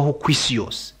ngenderwaho ku isi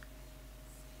yose.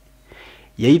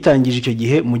 Yayitangije icyo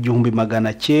gihe mu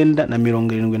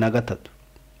 1973.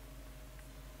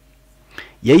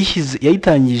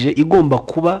 Yayitangije igomba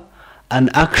kuba an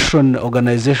action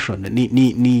organization,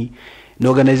 ni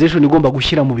organization igomba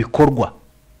gushyira mu bikorwa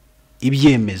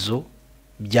ibyemezo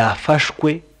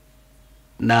byafashwe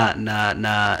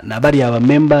na bari aba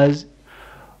members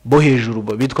bo hejuru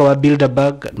bitwa ba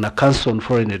Bilderberg na Council on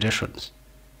Foreign Relations.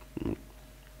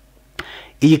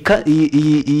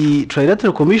 Iyi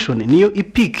Trilateral Commission niyo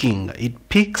it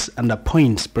picks and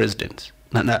appoints presidents.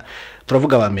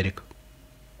 Turavuga aba Amerika,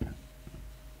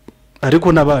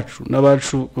 ariko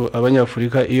nabacu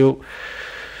abanyafurika iyo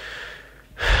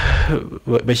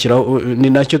bashyiraho ni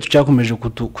nacyo cyakomeje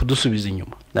kudusubiza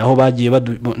inyuma, naho bagiye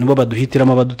nibo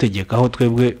baduhitiramo abadutegeka, aho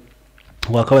twebwe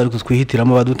wakabaye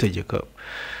kutwihitiramo abadutegeka.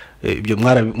 Ibyo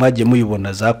mwagiye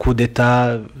muyibona za coup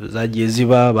d'etat zagiye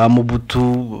ziba ba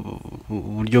Mobutu,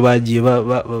 uburyo bagiye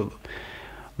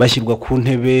bashyirwa ku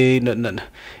ntebe,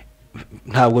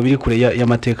 ntabwo biri kure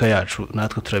y'amateka yacu,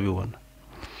 natwe turabibona.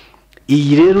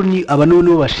 Iyi rero ni abantu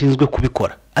nibo bashinzwe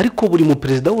kubikora, ariko buri mu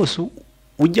president wose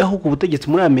ujyaho ku butegetsi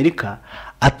muri Amerika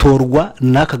atorwa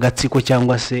n'aka gatsiko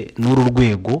cyangwa se n'uru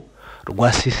rwego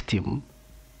rwa system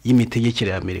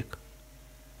y'imitegekere ya Amerika.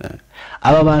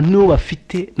 Aba bantu nibo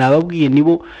bafite, nababwiye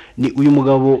nibo ni uyu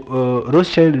mugabo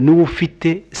Rothschild niwe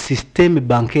ufite systeme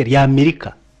bancaire ya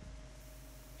Amerika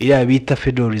iriya bita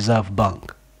Federal Reserve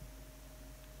Bank.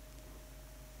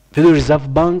 Federal Reserve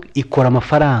Bank ikora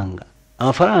amafaranga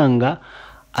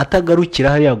atagarukira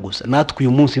hariya gusa. Natwe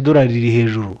uyu munsi dolari riri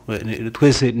hejuru,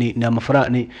 twese ni amafaranga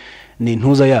ni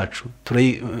ntuza yacu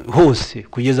hose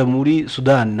kugeza muri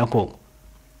Sudan na Congo.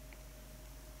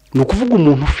 Nukuvuga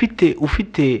umuntu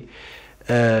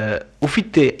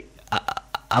ufite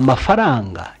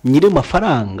amafaranga, nyire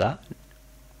mafaranga,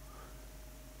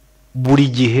 buri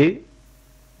gihe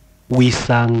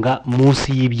wisanga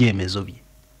munsi y'ibyemezo bye.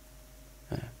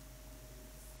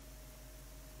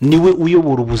 Niwe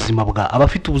uyobora ubuzima bwa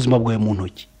abafite ubuzima bwawe mu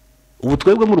ntoki. Ubu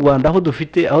twebwe mu Rwanda aho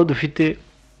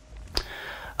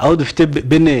dufite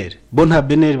beneri bo nta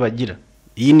beneri bagira.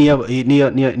 Iyi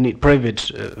ni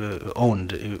private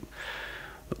owned,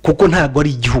 kuko ntago ari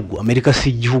igihugu. Amerika si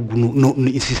igihugu,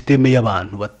 ni systeme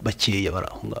y'abantu bakeya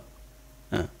barahunga.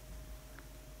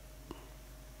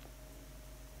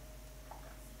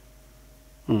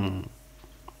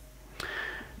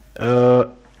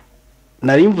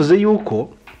 Nari mvuze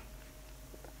yuko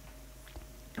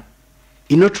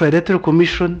ino Trilateral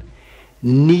Commission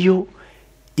niyo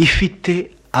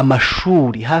ifite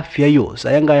amashuri hafi ya yose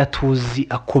aya ngaya tuzi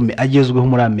akome agezweho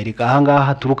muri Amerika. Aha ngaha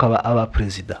haturuka aba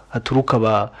president, haturuka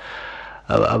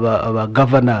aba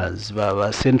governors,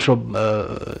 ba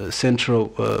central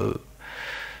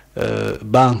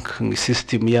bank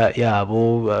system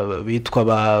yabo bitwa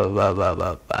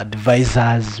ba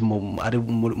advisors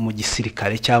mu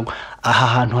gisirikare, cyangwa aha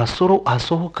hantu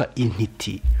hasohoka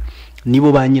intiti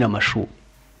nibo banyira amashuri.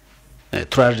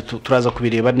 Turaza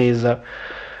kubireba neza,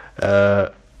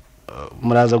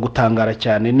 muraza gutangara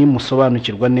cyane ni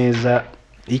musobanukirwa neza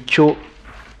icyo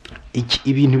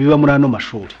ibintu biba muri ano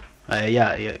mashuri.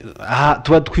 Aha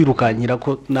tuba twirukanyira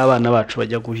ko n'abana bacu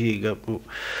bajya guhiga,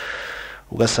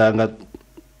 ugasanga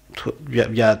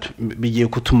bigiye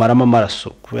kutumaramo amaraso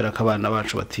kubera ko abana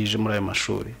bacu batije muri ayo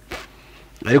mashuri.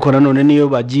 Ariko nanone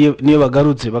niyo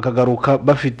bagarutse bakagaruka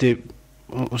bafite,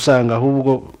 usanga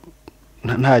ahubwo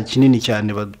nta kinini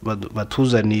cyane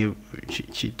batuzaniye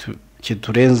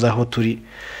kiturenza aho turi.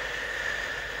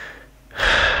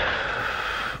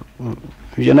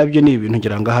 Ibyo nabyo ni ibintu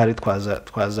ngira ngo ahari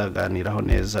twazaganiraho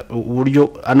neza,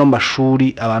 uburyo ano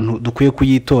mashuri abantu dukwiye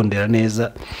kuyitondera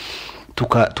neza,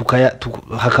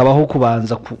 hakabaho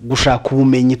kubanza gushaka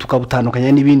ubumenyi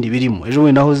tukabutandukanya n'ibindi birimo. Ejo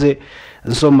we nahoze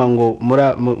nsoma ngo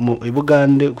mu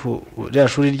Bugande ku rya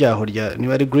shuri ryaho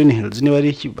niba ari Green Hills, niba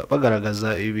ari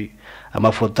bagaragaza ibi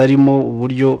amafoto arimo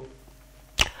uburyo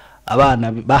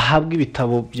abana bahabwa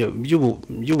ibitabo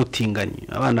by'ubutinganyi,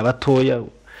 abana batoya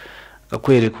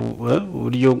akwereka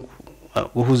uburyo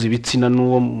guhuza ibitsina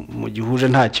n'uwo mu gihuje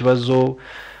nta kibazo,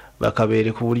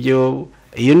 bakabereka uburyo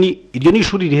iryo ni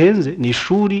ishuri rihenze, ni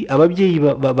ishuri ababyeyi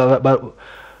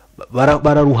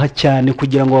bararuha cyane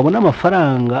kugira ngo babone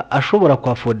amafaranga ashobora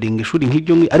kwafodinga ishuri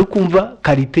nk'ibyo ari kumva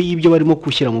karite y'ibyo barimo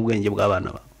kushyira mu bwenge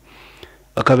bw'abana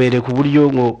bakabereka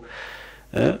uburyo ngo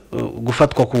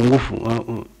gufatwa ku ngufu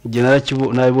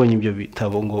nabibonye ibyo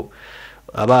bitabo ngo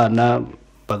abana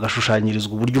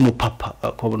bagashushanyirizwa uburyo umupapa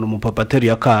akabona umupapa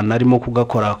ateruye akana arimo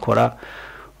kugakorakora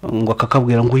ngo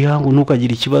akakabwira ngo yangu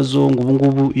ntukagire ikibazo ngo ubu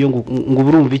ngubu iyo ngo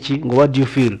urumva iki ngo what do you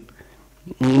feel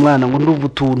umwana ngo ndumva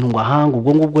utuntu ngo ahanga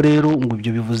ubwo ngubwo rero ngo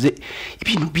ibyo bivuze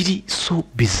ibintu biri so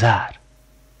bizarre.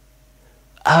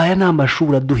 Aya ni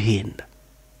amashuri aduhenda,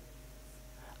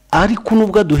 ariko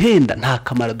nubwo aduhenda nta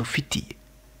kamaro dufitiye.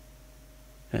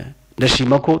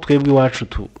 Ndashima ko twebwe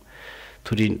iwacu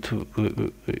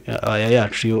aya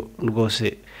yacu yo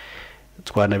rwose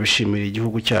twanabishimira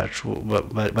igihugu cyacu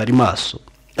bari maso,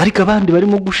 ariko abandi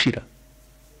barimo gushira.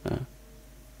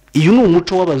 Iyo ni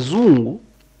umuco w'abazungu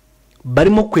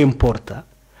barimo kwimporta,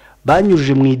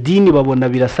 banyujije mu idini babona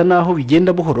birasa naho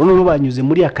bigenda buhoro, none banyuze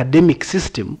muri academic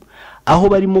system aho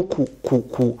barimo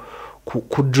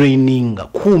ku draininga,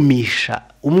 kumisha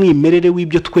umwimerere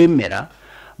w'ibyo twemera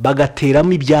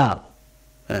bagateramo ibyabo,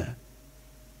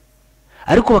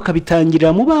 ariko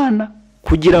bakabitangirira mu bana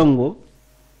kugira ngo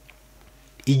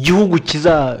igihugu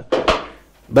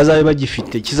bazabe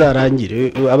bagifite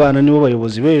kizarangire. Abana nibo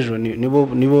bayobozi bejo,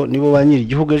 nibo banyiri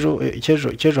igihugu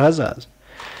ejo hazaza.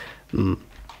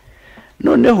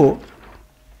 Noneho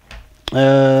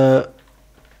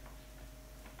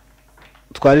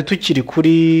twari tukiri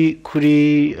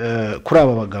kuri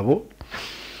aba bagabo,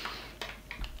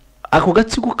 ako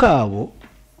gatsiko kabo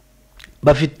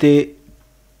bafite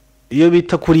iyo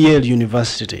bita kuri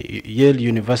Yale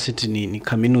University ni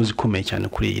kaminuza ikomeye cyane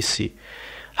kuri iyi si.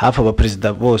 Hafi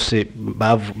abaperezida bose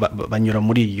banyura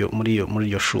muri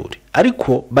iyo shuri,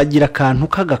 ariko bagira akantu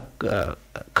kaga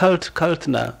cult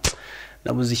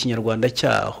nabuze ikinyarwanda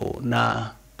cyaho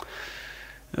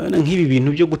nk'ibi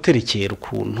bintu byo guterekera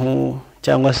ukuntu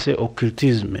cyangwa se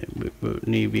occultism,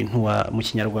 ni ibintu mu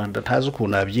kinyarwanda ntazi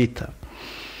ukuntu nabyita.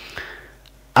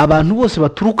 Abantu bose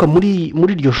baturuka muri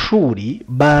iryo shuri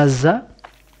baza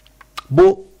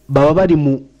bo baba bari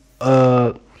mu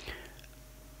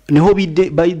niho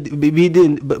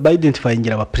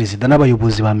identifyingira abaperezida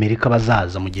n'abayobozi b'Amerika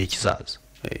bazaza mu gihe kizaza.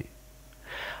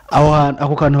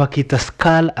 Ako kantu bakita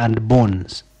skull and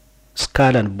bones.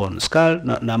 Skull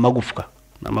na amagufwa.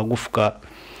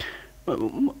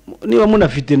 Niba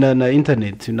munafite na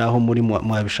internet naho muri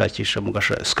mwabishakisha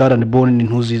mugashaka skull and bone, ni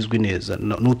ntuzizwi neza,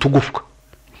 n'utugufwa.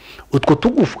 Utwo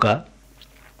tugufwa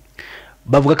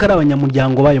bavuga ko ari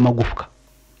abanyamuryango bayo magufwa.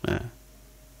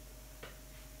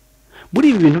 Buri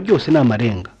ibi bintu byose ni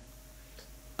amarenga.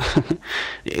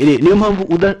 Niyo mpamvu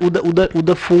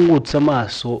udafungutse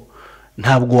amaso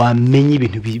ntabwo wamenya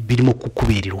ibintu birimo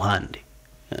kukubera iruhande.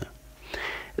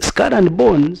 Skull and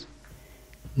bones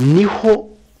niho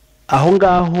aho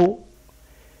ngaho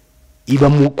iba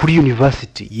kuri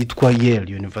university yitwa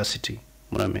Yale University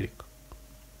muri Amerika.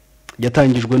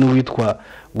 Yatangijwe n'uwitwa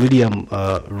William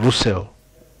Russell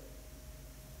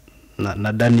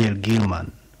na Daniel Gilman.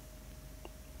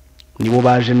 Nibo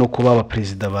baje no kuba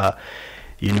abaperezida ba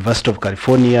University of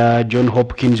California, John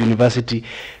Hopkins University,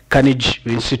 Carnegie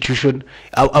Institution.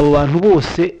 Abo bantu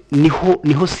bose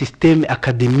niho system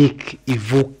academic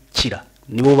ivukira.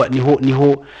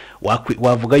 Niho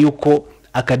wavuga yuko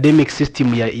academic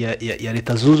system ya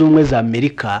Leta Zunze Ubumwe za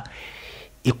Amerika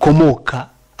ikomoka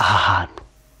aha hantu.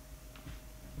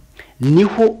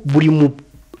 Niho buri mu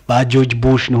ba George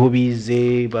Bush niho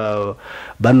bize,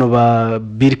 bano ba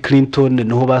Bill Clinton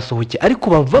niho basohoke, ariko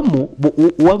bavamo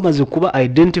wamaze kuba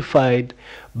identified,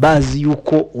 bazi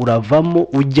yuko uravamo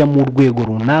ujya mu rwego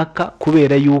runaka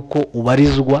kubera yuko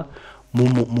ubarizwa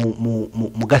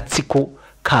mu gatsiko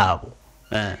kabo.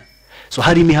 So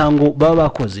hari imihango baba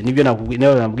bakoze, nibyo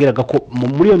nabwiraga ko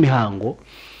muri iyo mihango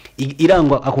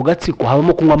irangwa ako gatsiko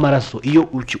habamo kunywa amaraso. Iyo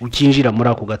ukinjira muri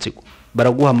ako gatsiko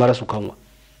baraguha amaraso ukanywa,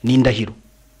 n'indahiro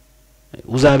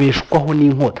uzabeshwaho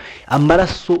n'inkota.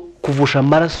 Amaraso, kuvusha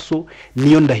amaraso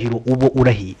niyo ndahiro ubo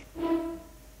urahiye.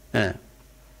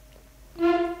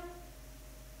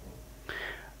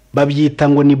 Babyita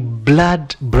ngo ni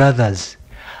blood brothers.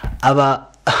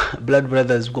 Blood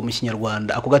brothers bwo mu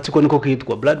Kinyarwanda ako gatsiko niko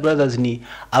kitwa blood brothers, ni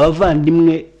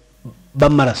abavandimwe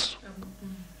b'amaraso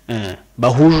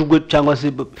bahujwe cyangwa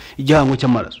se igihango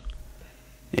cy'amaraso.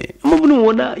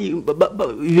 Mubona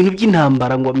ibintu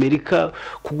by'intambara ngo Amerika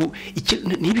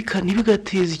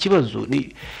ntibigateza ikibazo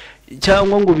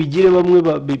cyangwa ngo bigire bamwe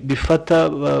bifata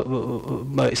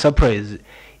surprise.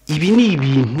 Ibi ni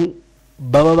ibintu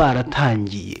baba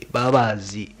baratangiye, baba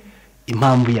bazi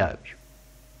impamvu yabyo.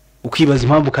 ukibaza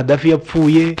impamvu Gaddafi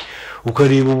yapfuye,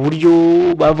 ukareba uburyo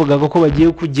bavugaga ko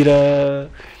bagiye kugira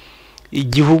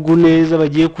igihugu neza,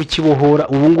 bagiye kukibohora.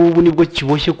 Ubu ngubu nibwo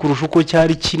kiboshye kurusha uko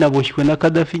cyari kinaboshywe na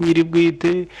Gaddafi nyiri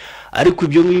bwite. Ariko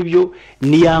ibyo ngibyo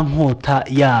ni ya nkota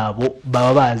yabo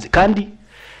baba bazi, kandi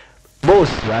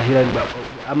bose bahirana.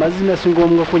 Amazina si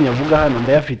ngombwa ko nyavuga hano,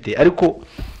 ndayafite, ariko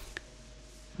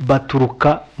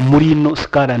baturuka muri no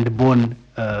Skull and Bone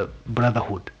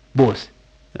Brotherhood bose.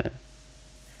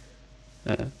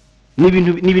 Ni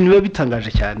ibintu biba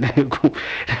bitangaje cyane.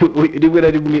 Rimwe na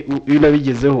rimwe iyo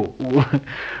nabigezeho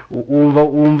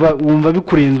wumva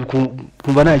bikurenze,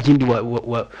 kumva nta kindi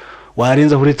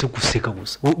warenza uretse guseka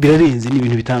gusa. Birarenze, ni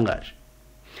ibintu bitangaje.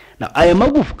 Na aya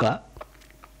magufwa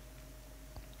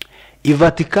i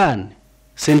Vatican,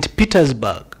 St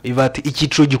Petersburg,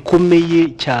 icyiciro gikomeye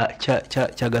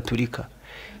cya Gatolika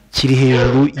kiri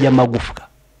hejuru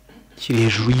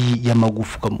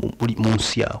y'amagufwa, muri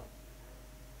munsi yaho.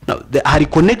 Now, hari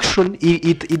connection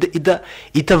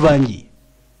itavangiye.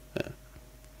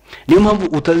 Niyo mpamvu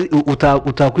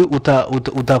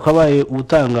utakabaye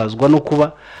utangazwa no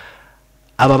kuba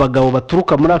aba bagabo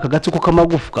baturuka muri aka gatsiko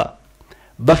k'amagufwa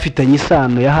bafitanye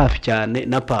isano ya hafi cyane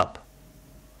na Papa,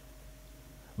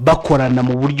 bakorana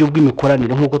mu buryo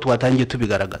bw'imikoranire nk'uko twatangiye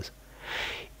tubigaragaza.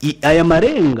 Aya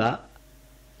marenga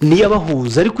niyo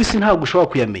abahuza, ariko isi ntabwo ushobora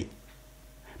kuyamenya.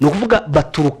 Ni ukuvuga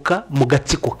baturuka mu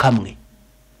gatsiko kamwe.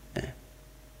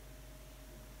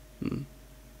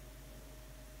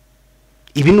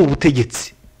 Ibi ni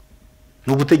ubutegetsi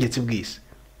bw'isi.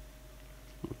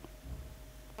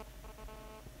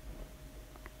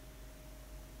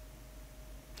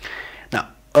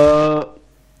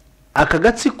 Aka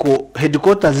gatsiko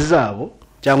headquarters zabo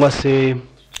cyangwa se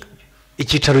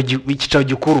icyicaro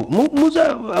gikuru,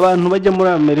 abantu bajya muri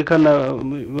Amerika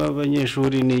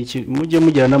n'abanyeshuri mujye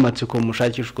mugira n'amatsiko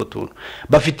mushakisha uko tuntu.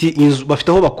 Bafite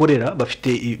aho bakorera,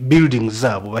 bafite buildings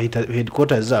zabo, bahita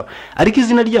headquarters zabo, ariko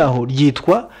izina ryaho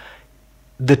ryitwa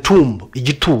the tomb,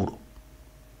 igituro.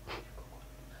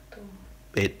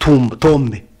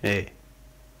 Tombe.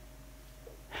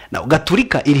 Na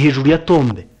Gatolika iri hejuru ya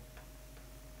tombe.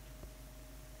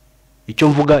 Icyo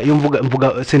mvuga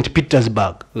St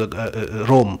Petersburg,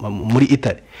 Rome, muri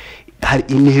Italy,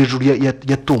 hari ni hejuru ya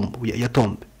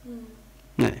tombe.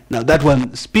 Now that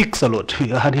one speaks a lot.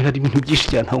 Hari ibintu byinshi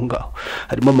cyane aho ngaho,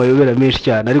 harimo amayobera menshi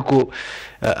cyane, ariko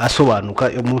asobanuka,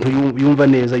 umuntu yumva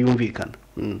neza, yumvikana.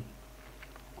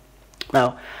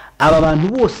 Now aba bantu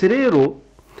bose rero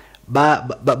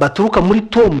baturuka muri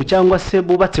tombe cyangwa se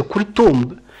bubatse kuri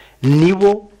tombe,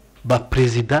 nibo ba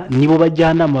president, nibo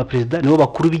bajyana ba president, nibo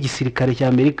bakuru b'igisirikare cya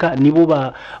Amerika, nibo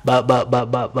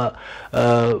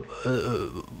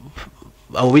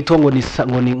abo bitwa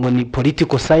ngo ni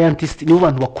political scientist, nibo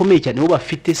bantu bakomeye cyane, nibo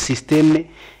bafite systeme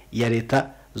ya leta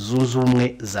zunze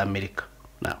ubumwe za Amerika.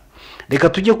 Now reka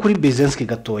tujye kuri Bezenski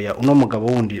gatoya, uno mugabo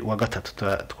wundi wa gatatu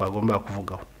twagomba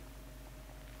kuvugaho.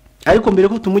 Ariko mbere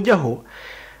ko tumujyaho,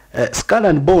 Skull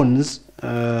and Bones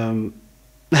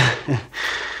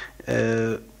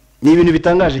ni ibintu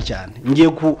bitangaje cyane.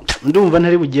 Ndumva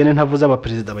ntari bugene ntavuze aba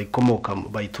president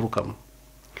bayiturukamo.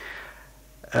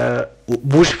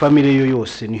 Bush family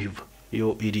yose nihiva,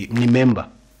 ni member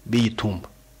biyitumba.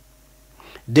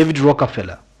 David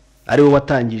Rockefeller ariwe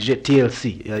watangije TLC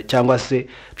cyangwa se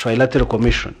Trilateral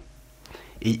Commission,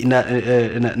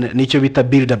 nicyo bita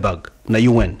Bilderberg na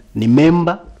UN, ni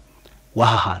member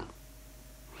waha hantu.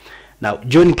 Now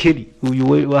John Kerry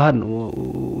uyu wa hano,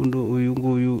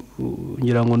 uyu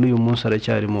ngira ngo n'uyu munsi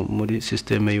aracyari muri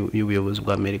systeme y'ubuyobozi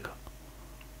bwa Amerika.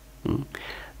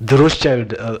 The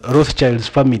Rothschild's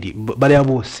family bariya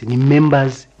bose ni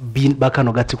members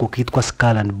bakano gatsiko kitwa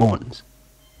Skull and Bones.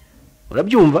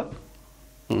 Urabyumva?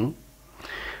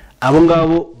 Abo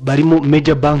ngabo barimo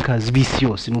major bankers b'isi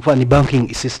yose, ni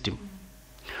banking system.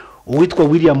 Uwitwa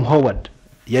William Howard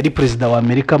yari president wa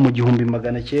Amerika mu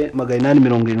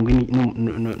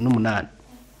 1878.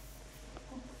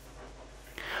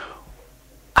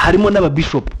 Harimo n'aba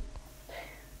bishop.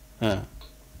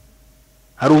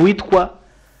 Hari uwitwa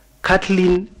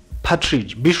Kathleen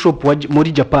Partridge, bishop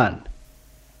muri Japan.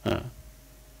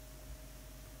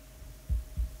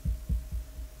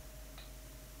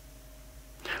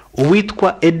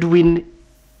 Uwitwa Edwin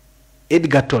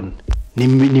Edgerton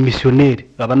ni missionnaire,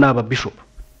 aba naba bishop.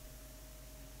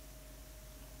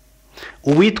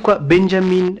 Uwitwa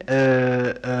Benjamin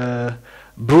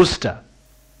Brewster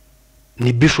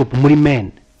ni bishop muri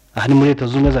Maine, aha ni muri Leta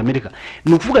Zunze Ubumwe za Amerika.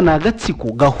 Ni ukuvuga na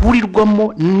gatsiko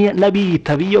gahurirwamo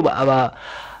n'abiyita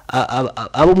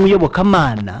abo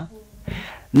muyobokamana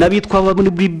n'abitwa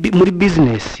muri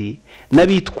business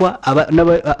n'abitwa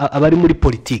abari muri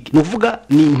politiki nuvuga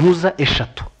ni impuza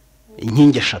eshatu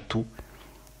inkingi eshatu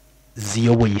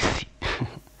ziyoboye isi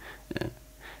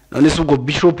none se ubwo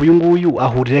bishop uyu nguyu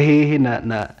ahurira hehe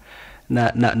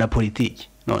na politiki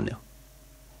noneho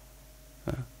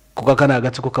kuko kana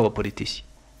agatsiko k'abapolitiki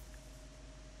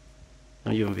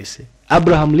yumvise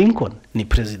Abraham Lincoln ni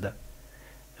president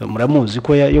muramuzi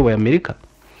ko yayoboye Amerika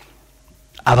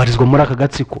abarizwa muri aka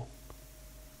gatsiko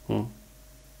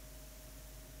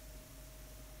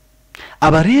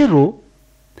aba rero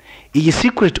iyi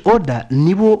secret order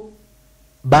nibo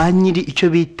banyiri icyo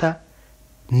bita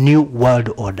new world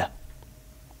order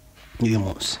uyu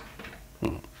munsi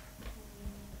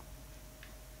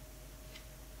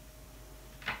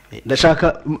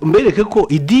ndashaka mbereke ko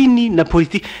idini na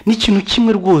politiki ni ikintu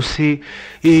kimwe rwose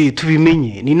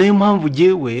tubimenye ni nayo mpamvu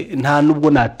jewe nta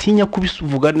nubwo natinya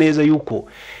kubisuvuga neza yuko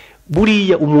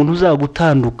buriya umuntu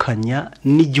uzagutandukanya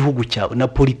n'igihugu cyawe na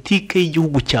politike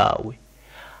y'igihugu cyawe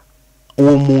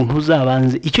uwo muntu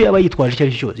uzabanze icyo yaba yitwaje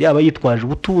cyari cyose yaba yitwaje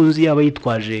ubutunzi yaba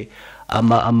yitwaje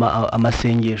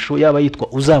amasengesho yaba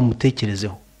yitwa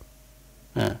uzamutekerezeho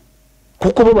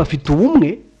kuko bo bafite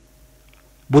ubumwe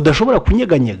budashobora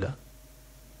kunyeganyega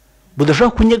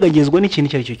budashobora kunyeganyezwa n'ikintu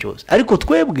icyo ari cyo cyose ariko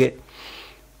twebwe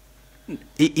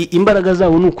imbaraga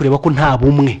zabo ni ukureba ko nta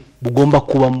bumwe bugomba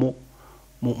kubamo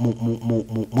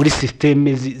muri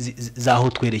systeme zaho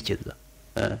twerekeza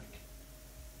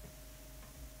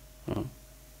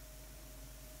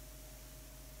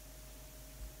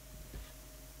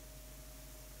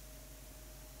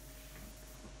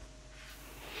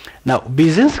now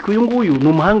business uyu nguyu ni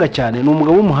umuhanga cyane ni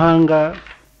umugabo w'umuhanga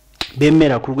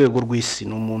bemera ku rwego rw'isi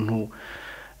ni umuntu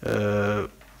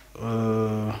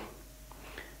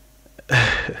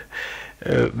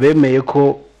bemeye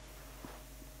ko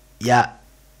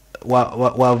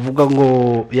wavuga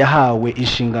ngo yahawe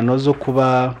inshingano zo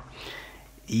kuba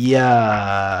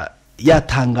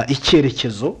yatanga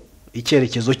icyerekezo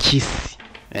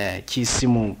cy'isi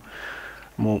mu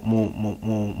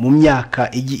myaka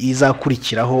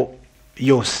izakurikiraho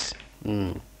yose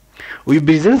uyu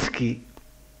Brzezinski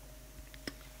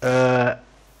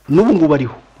n'ubu ngubu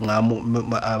ariho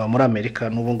aba muri Amerika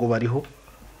n'ubu ngubu ariho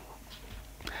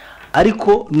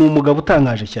ariko ni umugabo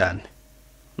utangaje cyane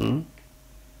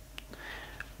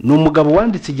ni umugabo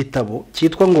wanditse igitabo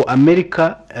cyitwa ngo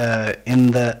America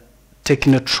in the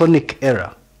Technotronic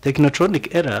Era.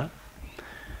 Technotronic Era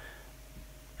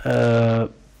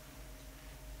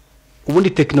ubundi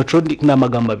technotronic ni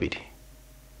amagambo abiri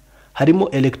harimo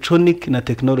electronic na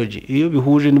technology iyo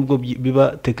bihuje nibwo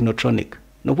biba technotronic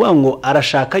no kuvuga ngo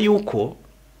arashaka yuko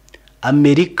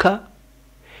Amerika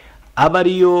aba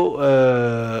ariyo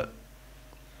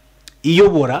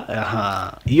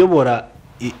iyobora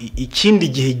ikindi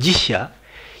gihe gishya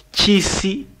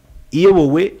cy'isi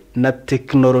iyobowe na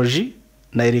technology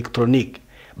na electronic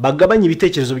bagabanya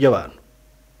ibitekerezo by'abantu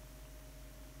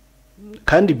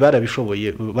kandi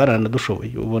barabishoboye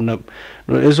baranadushoboye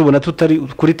ubona tutari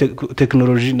kuri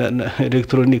technology na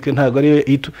electronic ntago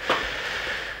ari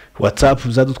WhatsApp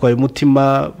zadutwaye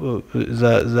umutima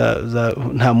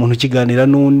nta muntu kiganira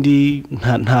nundi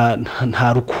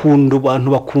nta rukundo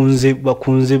abantu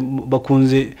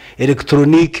bakunze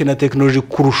electronic na technology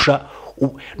kurusha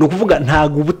no kuvuga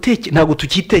ntago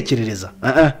tukitekerereza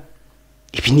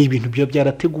ibi ni ibintu byo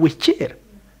byarateguwe kera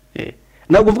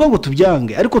ntabwo uvuga ngo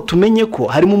tubyange ariko tumenye ko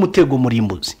harimo umutego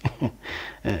murimbuzi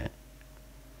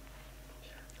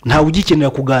ntawe ugikenera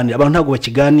kuganira abantu ntabwo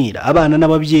bakiganira abana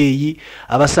n'ababyeyi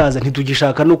abasaza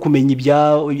ntitugishaka no kumenya ibya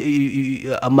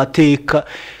amateka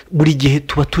buri gihe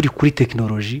tuba turi kuri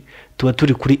technology tuba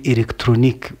turi kuri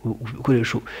electronic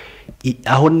ukoresho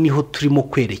aho niho turimo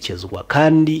kwerekezwa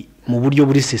kandi mu buryo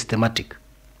buri systematic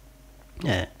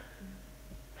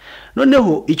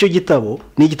noneho icyo gitabo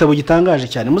ni igitabo gitangaje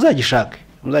cyane muzagishake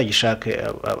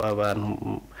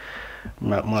abantu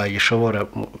mwagishobora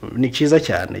ni cyiza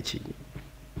cyane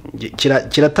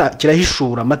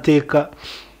kirahishura amateka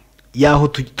yaho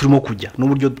turimo kujya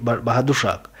n'uburyo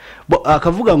bahadushaka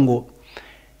akavuga ngo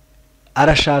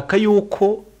arashaka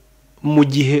yuko mu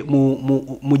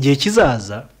gihe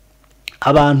kizaza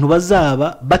abantu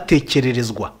bazaba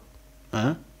batekererezwa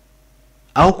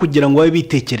aho kugira ngo babe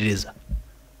bitekerereza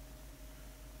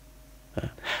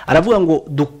aravuga ngo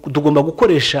tugomba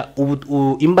gukoresha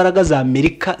imbaraga za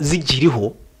Amerika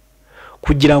zigiriho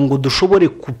kugira ngo dushobore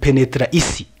kupenetra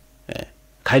isi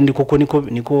kandi koko niko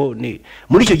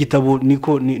muri icyo gitabo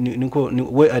niko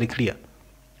we ari clear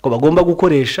ko bagomba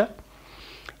gukoresha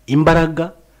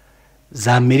imbaraga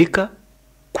za Amerika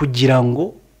kugira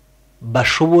ngo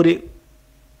bashobore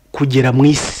kugera mu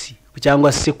isi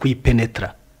cyangwa se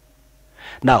kuyipenetra.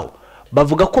 Now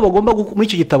bavuga ko bagomba muri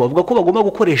icyo gitabo bavuga ko bagomba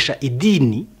gukoresha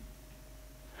idini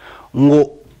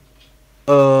ngo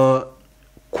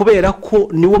kubera ko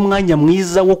niwo mwanya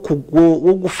mwiza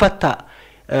wo gufata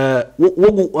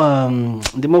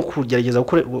ndimo kugerageza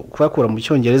kubakura mu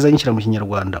cyongereza nyishyira mu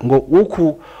kinyarwanda ngo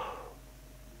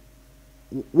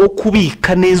wo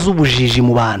kubika neza ubujiji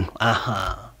mu bantu.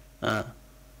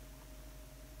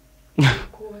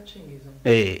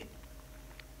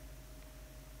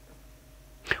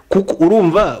 Kuko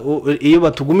urumva iyo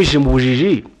batugumije mu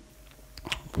bujiji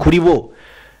kuri bo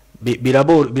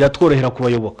biratworohera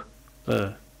kubayoboka.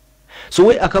 So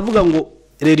we akavuga ngo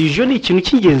religion ni ikintu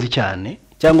cy'ingenzi cyane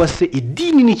cyangwa se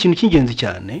idini ni ikintu cy'ingenzi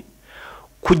cyane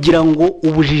kugira ngo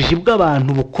ubujiji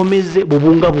bw'abantu bukomeze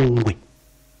bubungabungwe.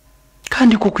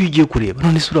 Kandi kuko iyo ugiye kureba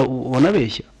none sura ubona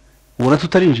beshya ubona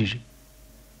tutarinjije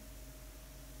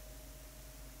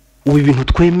ubu ibintu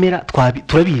twemera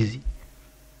turabizi.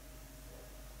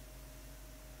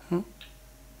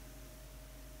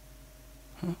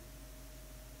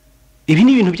 Ibi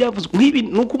ni ibintu byavuzwe nk'ibi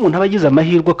nuko umuntu abagize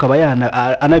amahirwe akaba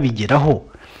anabigeraho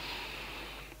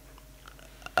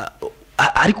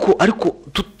ariko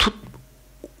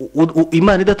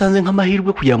Imana idatanze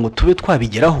nk'amahirwe kugira ngo tube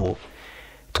twabigeraho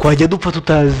twajya dupfa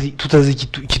tutazi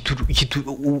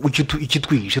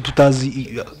ikitwigisha tutazi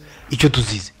icyo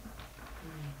tuzize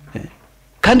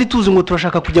kandi tuzi ngo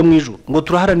turashaka kujya mu ijuru ngo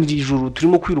turaharanira ijuru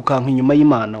turimo kwirukanka inyuma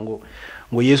y'Imana ngo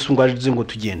Yesu ngo aje ngo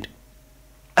tugende.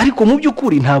 Ariko mu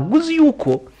by'ukuri ntabwo uzi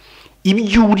yuko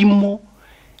ibyo urimo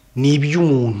ni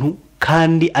iby'umuntu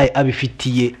kandi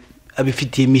abifitiye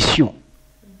mission.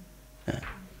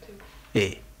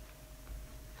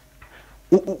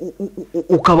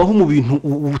 Ukabaho mu bintu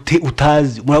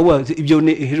utazi. Murabaza ibyo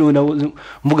hejuru nawe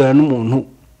mvugana n'umuntu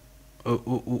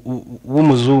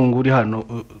w'umuzungu uri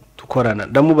hano tukorana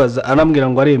ndamubaza anambwira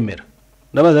ngo aremera.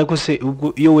 Ndabaza ko se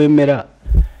ubwo iyo wemera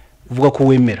uvuga ko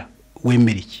wemera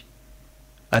iki?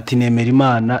 Ati nemera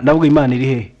Imana. Nabwo Imana iri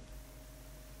he?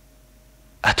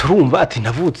 Aturumva ati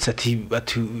navutse ati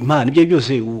Imana ibyo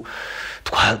byose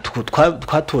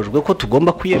twatojwe ko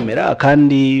tugomba kuyemera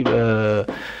kandi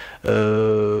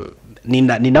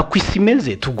ni na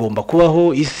kwisimeze tugomba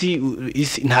kubaho isi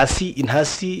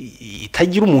ntasi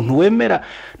itagira umuntu wemera.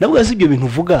 Nabwo azi ibyo bintu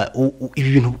uvuga ibi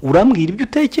bintu urambwira ibyo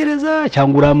utekereza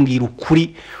cyangwa urambwira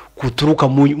ukuri kuturuka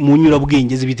mu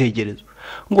nyurabwenge z'ibitekerezo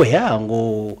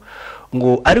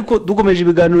ngo ariko dukomeje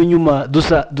ibiganiro nyuma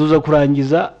duza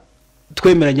kurangiza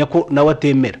twemeranya ko nawe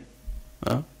atemera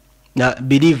na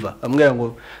believer amwera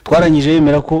ngo twaranyije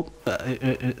yemera ko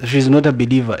she is not a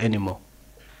believer anymore.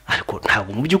 Ariko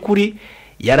ntabwo mu by'ukuri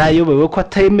yarayobewe ko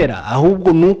atemera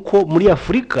ahubwo nuko muri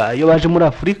Afurika iyo baje muri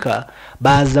Afurika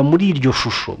baza muri iryo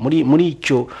shusho muri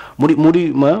icyo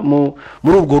muri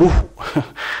ubwo ruhu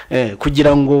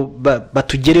kugira ngo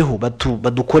batugereho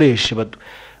badukoreshe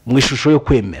mu ishusho yo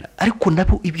kwemera. Ariko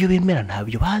nabo ibyo bemera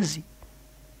ntabyo bazi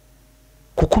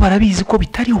kuko barabizi ko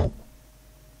bitariho.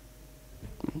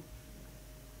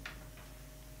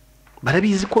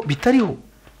 Barabizi ko bitariho.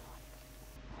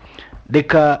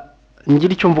 Reka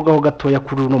ngira icyo mvugaho gatoya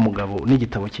kuri uno mugabo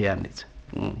n'igitabo cye yanditse.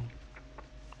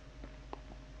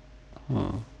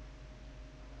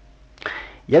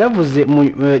 Yaravuze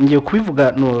ngiye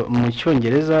kubivuga mu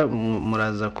cyongereza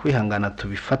muraza kwihangana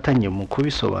tubifatanye mu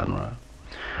kubisobanura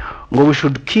ngo we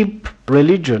should keep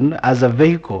religion as a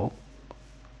vehicle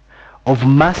of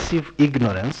massive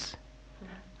ignorance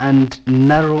and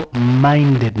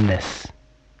narrow-mindedness.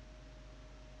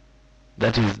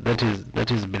 That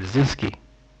is Belzinski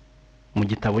mu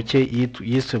gitabo cye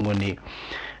yiswe ngo ni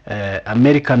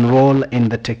American role in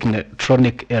the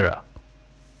technotronic era.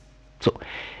 So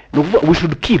we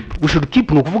should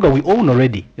keep no kuvuga we own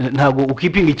already. Ntago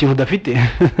ukiping ikintu udafite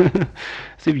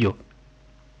sibyo.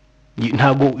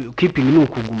 Ntago keeping ni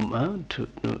ukuguma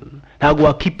ntago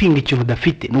wa keeping ikintu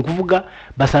udafite ni ukuvuga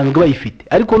basanzwe bayifite.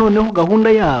 Ariko noneho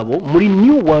gahunda yabo muri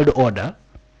new world order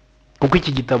kuko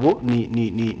iki gitabo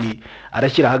ni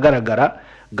arashyira ahagaragara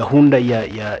gahunda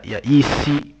ya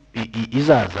isi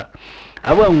izaza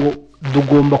avuga ngo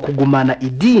tugomba kugumana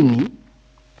idini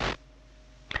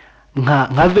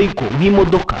nka vehicle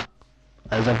nk'imodoka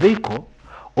as a vehicle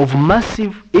of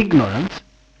massive ignorance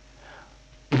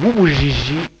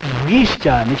nk'ubujiji bwinshi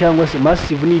cyane cyangwa se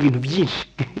massive ni ibintu byinshi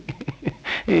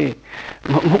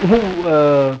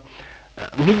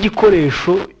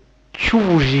nk'igikoresho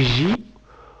cy'ubujiji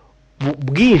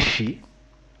bwinshi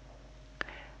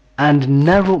and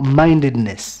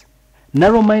narrow-mindedness.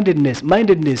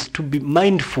 Mindedness to be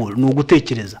mindful ni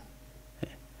ugutekereza.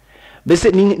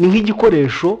 Bese ni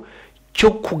nk'igikoresho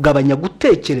cyo kugabanya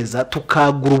gutekereza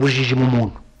tukagura ubujiji mu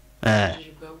muntu.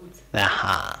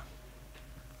 aha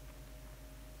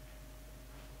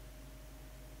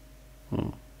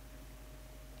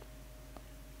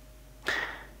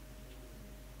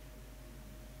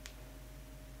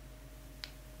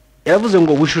yavuze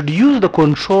ngo we should use the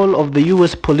control of the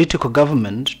US political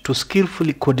government to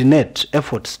skillfully coordinate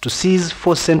efforts to seize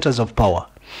 4 centers of power.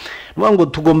 Ngo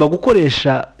tugomba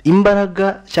gukoresha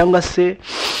imbaraga cyangwa se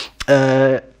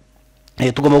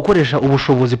tugomba gukoresha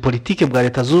ubushobozi politike bwa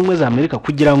leta zunze ubumwe za Amerika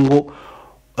kugira ngo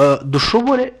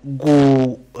dushobore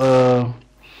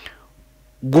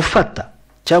gufata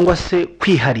cyangwa se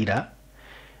kwiharira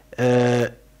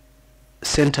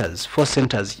centers 4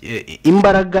 centers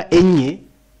imbaraga enye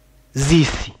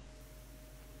zisi.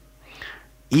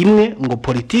 Imwe ngo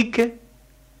politike,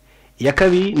 ya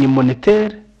kabiri ni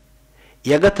monetaire,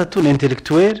 ya gatatu ni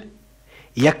intellectuel,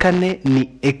 ya kane ni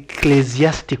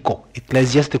ecclesiastical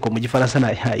mu gifaransa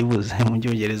na ibuze mu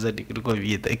cyongereza niko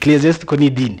biyita ecclesiastical ni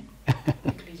dini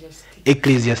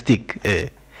ecclesiastic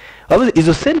bavuze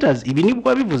izo centers ibi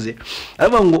nibwo bivuze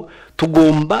aba ngo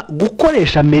tugomba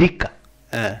gukoresha Amerika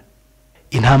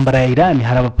intambara ya Iran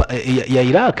ya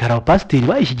Iraq hari abapasiteri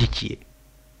bayishyigikiye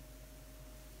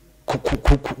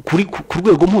ku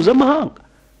rwego mpuzamahanga.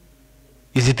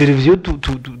 Izi televiziyo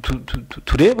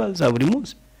tureba za buri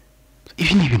munsi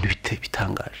ibi ni ibintu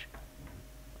bitangaje.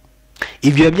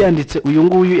 Ibyo yabyanditse uyu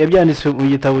nguyu yabyanditse mu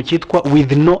gitabo cyitwa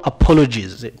With No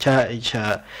Apologies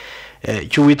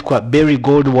cyo witwa Barry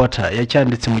Goldwater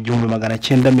yacyanditse mu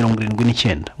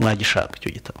 1979 mwagishaka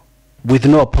icyo gitabo With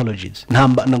No Apologies.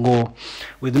 Ngo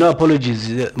With No Apologies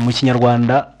mu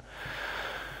Kinyarwanda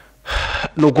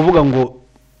no kuvuga ngo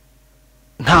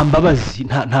nta mbabazi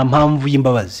nta mpamvu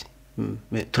y'imbabazi.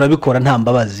 Turabikora nta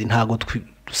mbabazi, ntago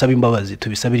dusaba imbabazi,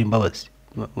 tubisabira imbabazi.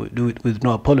 With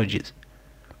no apologies.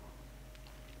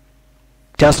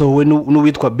 Cyasohowe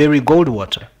n'uwitwa Barry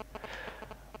Goldwater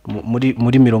muri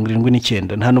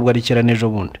 79 nta nubwo ari kera nejo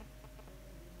bundi.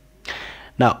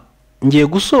 Now ngiye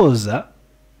gusoza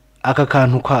aka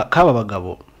kantu kaba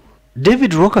bagabo.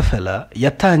 David Rockefeller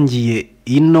yatangiye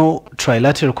ino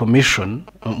Trilateral Commission.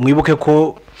 Mwibuke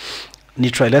ko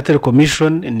ni Trilateral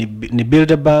Commission ni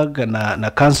Bilderberg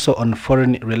na Council on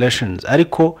Foreign Relations,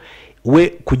 ariko we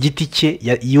ku giti cye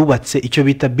yubatse icyo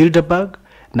bita Bilderberg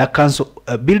na Council.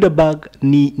 Bilderberg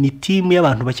ni team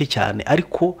y'abantu bake cyane,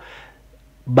 ariko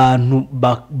bantu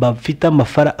bafite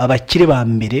amafara abakire ba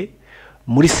mbere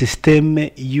muri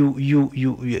systeme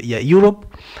ya Europe,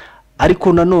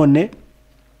 ariko nanone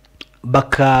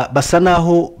basa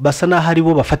naho ari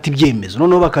bo bafata ibyemezo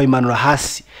noneho bakabimanura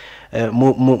hasi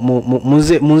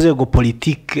mu nzego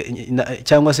politike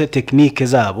cyangwa se technique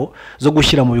zabo zo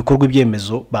gushyira mu bikorwa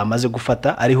ibyemezo bamaze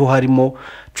gufata, ariho harimo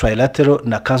Trilateral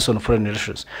na Council on Foreign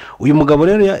Relations. Uyu mugabo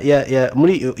rero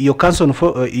muri iyo Council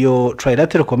iyo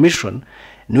Trilateral Commission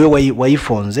niwe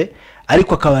wayifonze,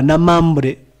 ariko akaba na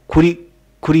membre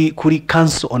kuri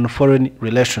Council on Foreign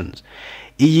Relations.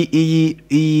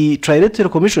 Iyi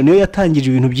Trilateral Commission niyo yatangije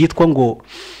ibintu byitwa ngo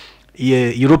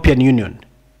European Union.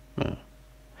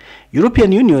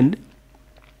 European Union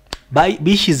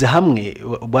bishyize hamwe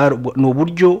no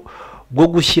buryo bwo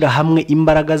gushyira hamwe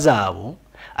imbaraga zabo,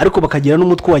 ariko bakagira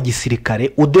n'umutwe wa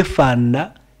gisirikare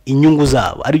udefanda inyungu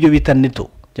zabo, ari byo bita NATO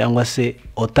cyangwa se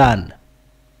OTAN.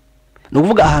 No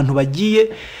kuvuga ahantu bagiye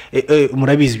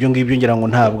murabizi ibyo ngibyo ngira ngo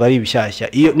ntabwo ari bishyashya.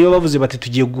 Niyo bavuze bati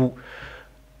tugiye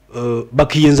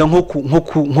bakiyenza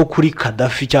nko kuri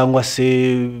Gaddafi cyangwa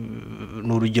se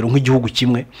n'urugero nk'igihugu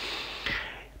kimwe,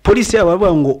 polisi yabo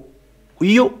bavuga ngo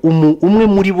iyo umwe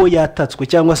muri bo yatatswe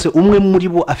cyangwa se umwe muri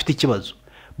bo afite ikibazo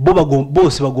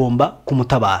bose bagomba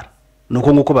kumutabara.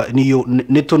 Nuko nguko niyo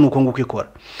NATO nuko nguko ikora.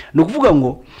 No kuvuga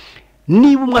ngo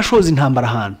niba umwe ashoza intambara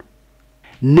ahantu,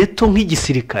 NATO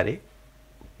nk'igisirikare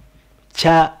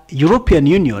cya European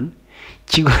Union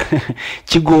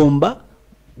kigomba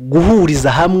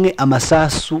guhuriza hamwe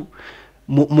amasasu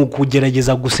mu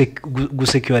kugerageza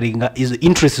gusecuringa izo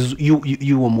interests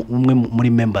y'uwo umwe muri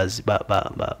members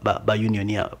ba union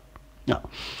yabo.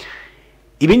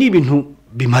 Ibi ni ibintu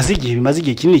bimaze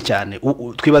igihe kinini cyane.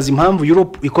 Twibaza impamvu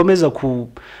Europe ikomeza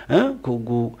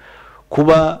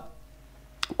kuba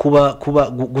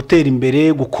gutera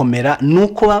imbere gukomera,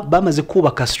 nuko bamaze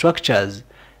kubaka structures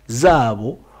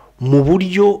zabo mu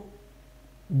buryo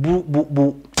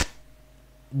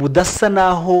budasa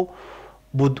naho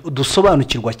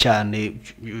dusobanukirwa cyane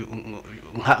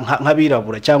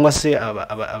nk'abirabura cyangwa se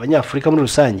abanyafurika muri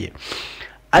rusange.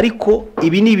 Ariko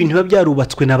ibi ni ibintu biba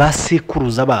byarubatswe na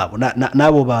basekuruza babo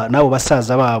nabo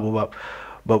basaza babo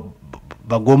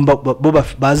bagomba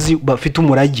bafite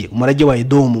umurage wa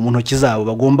Edomu mu ntoki zabo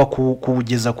bagomba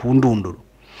kuwugeza ku ndunduro.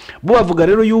 bo bavuga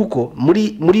rero yuko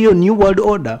muri iyo new world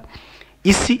order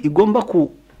isi igomba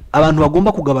abantu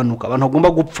bagomba kugabanuka, abantu bagomba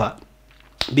gupfa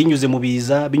binyuze mu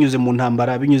biza, binyuze mu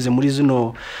ntambara, binyuze muri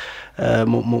zino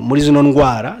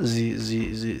ndwara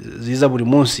ziza buri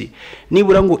munsi,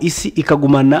 nibura ngo isi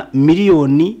ikagumana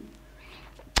miliyoni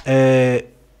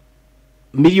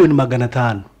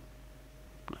 500.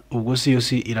 ubwo si yo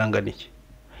si iranganiye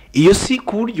iyo si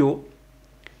ku buryo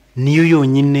niyo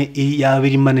yonyine yaba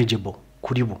iri manageable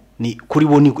kuri bo,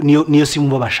 niyo si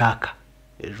mu bashaka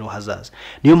ejo hazaza.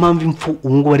 Niyo mpamvu impfu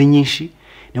ubungu ari nyinshi,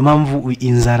 niyo mpamvu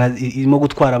inzara irimo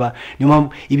gutwara niyo mpamvu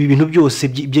ibi bintu byose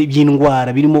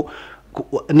by'indwara birimo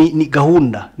ni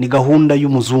gahunda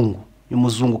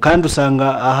y'umuzungu kandi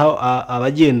usanga aha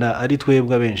abagenda ari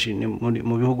twebwe benshi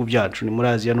mu bihugu byacu, ni muri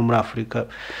Aziya no muri Afrika,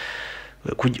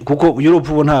 kuko Europe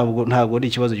bo ntabwo ari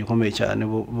ikibazo gikomeye cyane.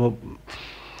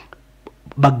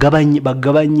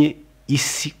 bagabanye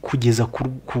isi kugeza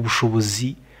ku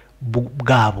bushobozi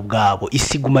bwabo,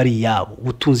 isi guma ari yabo,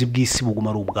 ubutunzi bw'isi buguma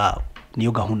ari ubwabo,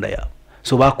 niyo gahunda yabo.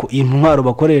 So intwaro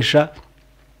bakoresha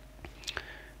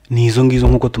ni izo ngizo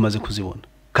nkuko tumaze kuzibona,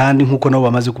 kandi nkuko nabo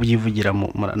bamaze kubyivugira mu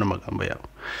magambo yabo.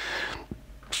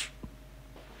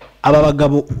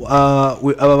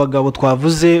 aba bagabo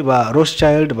twavuze ba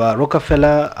Rothschild, ba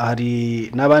Rockefeller,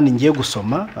 hari n'abandi ngiye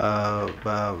gusoma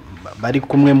bari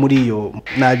kumwe muri iyo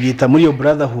nabyita muri iyo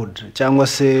brotherhood cyangwa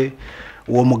se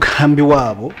uwo mugambi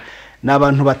wabo.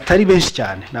 N'abantu batari benshi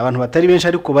cyane, n'abantu batari benshi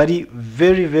ariko bari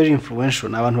very very influential,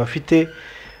 n'abantu bafite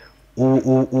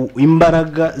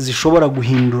imbaraga zishobora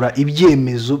guhindura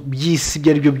ibyemezo by'isi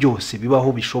byari byo byose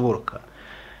bibaho bishoboka,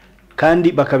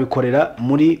 kandi bakabikorera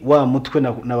muri wa mutwe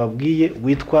nababwiye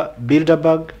witwa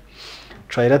Bilderberg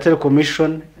Trilateral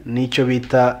Commission, nicyo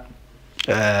bita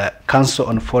Council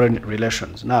on Foreign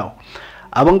Relations. Now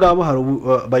abo ngabo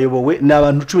bayobowe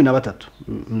n'abantu 13,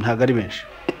 ntago ari benshi.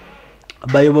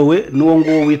 Bayobowe n'uwo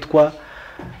ngo witwa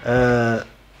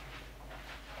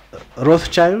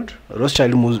Rothschild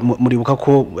muribuka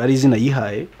ko ari izina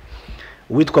yihaye,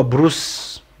 witwa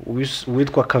Bruce,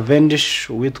 witwa Cavendish,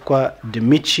 witwa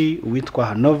Demichi, witwa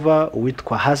Hanover,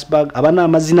 witwa Habsburg. Aba na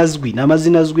amazina azwi,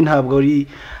 ntabwo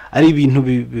ari ibintu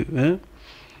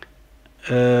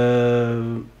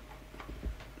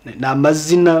na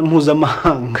amazina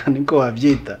mpuzamahanga niko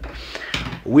wabyita.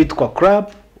 Witwa Crab,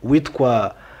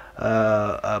 witwa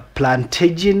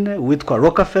Plantagen, witwa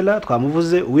Rockefeller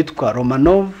twamuvuze, witwa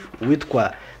Romanov,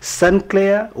 witwa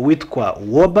Sinclair, witwa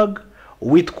Warburg,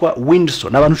 witwa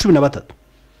Windsor. N'abantu 13.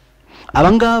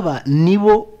 Abangaba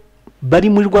nibo bari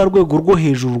muri rwa rwego rwo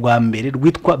hejuru rwa mbere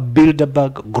rwitwa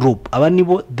Bilderberg Group. Aba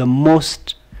nibo the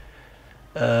most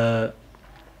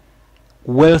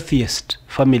wealthiest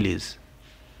families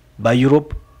ba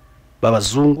Europe,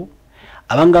 babazungu.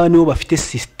 Abangaba nibo bafite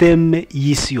systeme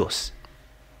y'isi yose.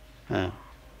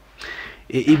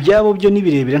 Ibyabo byo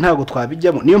nibirebire ntago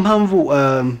twabijyamo. Niyo mpamvu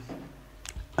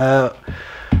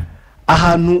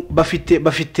ahantu bafite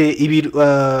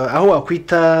aho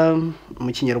wakwita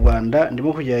mu Kinyarwanda,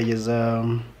 ndimo kugerageza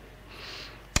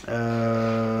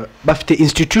bafite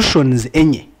institutions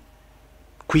enye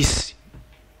kwisi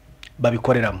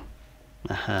babikoreramo.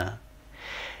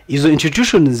 Izo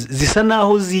institutions zisa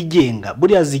naho zigenga,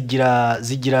 buriya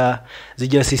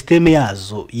zigira systeme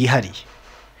yazo yihariye.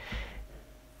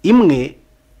 Imwe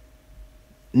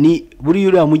ni buri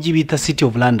uriya mujyi bita City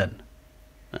of London.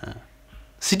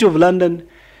 City of London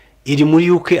iri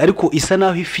muri UK ariko isa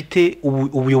naho ifite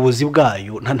ubuyobozi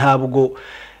bwayo, ntabwo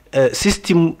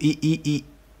system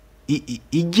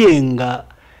igenga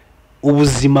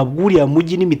ubuzima bw'uriya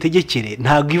mujyi n'imitegekere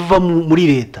ntabwo iva muri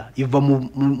leta, iva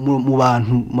mu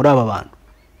bantu, muri aba bantu.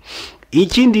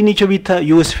 Ikindi nicyo bita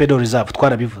US Federal Reserve,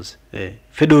 twarabivuze.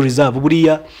 Federal Reserve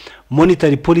buriya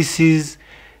monetary policies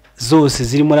zose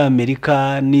ziri muri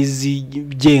Amerika,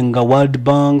 nizigenga World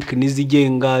Bank,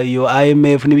 nizigenga iyo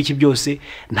IMF n'ibiki byose,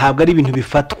 ntabwo ari ibintu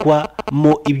bifatwa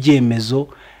mo ibyemezo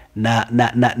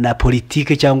na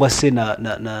politike cyangwa se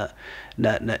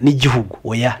n'igihugu.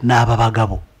 Oya, n'aba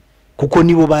bagabo, kuko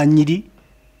nibo banyiri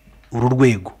uru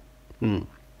rwego.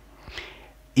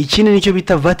 Ikindi nicyo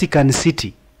bita Vatican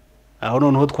City, aho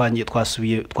noneho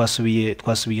twasubiye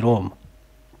Roma.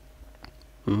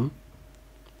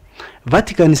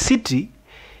 Vatican City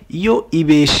iyo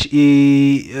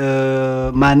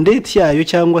mandate yayo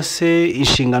cyangwa se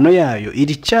inshingano yayo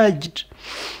iri charged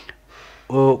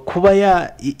kuba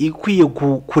ikwiye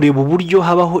kureba uburyo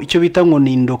habaho icyo bita ngo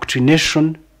ni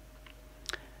indoctrination,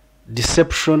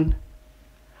 deception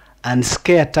and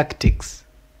scare tactics.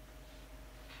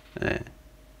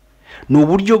 Ni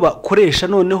uburyo bakoresha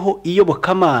noneho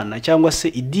iyobokamana cyangwa se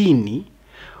idini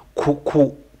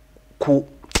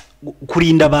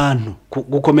kurinda abantu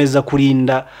gukomeza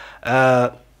kurinda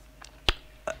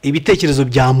ibitekerezo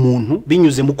bya muntu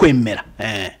binyuze mu kwemera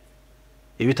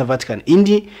ibita Vatican.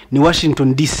 Indi ni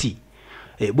Washington DC.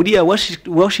 Buriya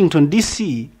Washington DC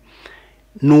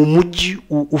ni umujyi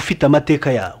ufite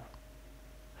amateka yawo.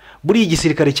 Buriya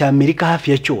igisirikare cya Amerika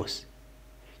hafi ya cyose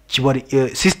kibari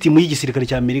system y'igisirikare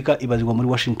cya Amerika ibazwa muri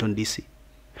Washington DC.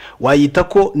 Wayita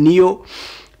ko niyo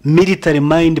military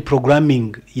mind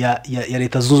programming ya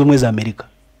leta zunze ubumwe za Amerika.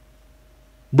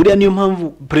 Buriya niyo mpamvu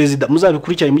president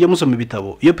muzabikurikiranye mujye musoma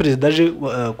ibitabo, iyo president aje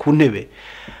ku ntebe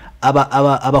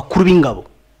abakuru b'ingabo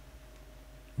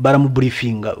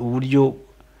baramubriefinga uburyo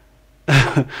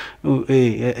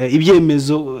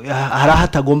ibyemezo hari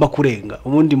hatagomba kurenga.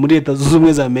 Ubundi muri leta zunze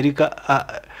ubumwe za Amerika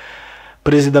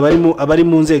president abari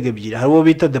mu nzego ebyiri, hari uwo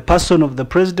bita the person of the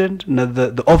president na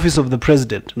the office of the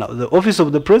president. Now the office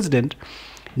of the president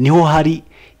niho hari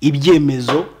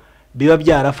ibyemezo biba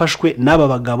byarafashwe n'aba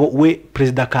bagabo, we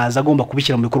president kaza agomba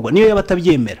kubishyira mu bikorwa niyo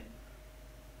yabatabyemera,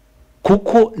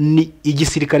 kuko ni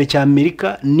igisirikare cya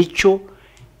Amerika nicyo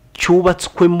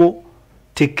cyubatswemo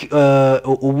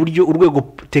uburyo urwego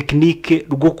technique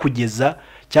rwo kugeza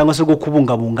cyangwa se rwo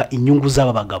kubungabunga inyungu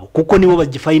z'aba bagabo, kuko nibo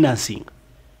bagifinancing.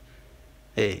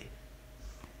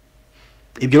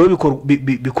 Ibyo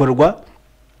bikorwa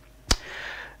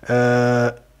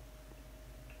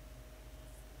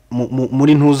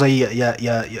muri ntuza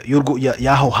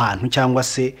y'aho hantu cyangwa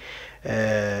se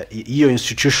iyo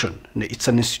institution. It's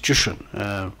an institution.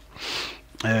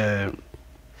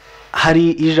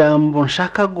 Hari ijambo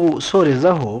nshaka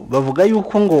gusorezaho, bavuga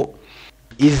yuko ngo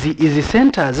izi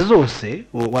centers zose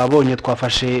wabonye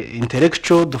twafashe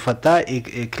intellectual, dufata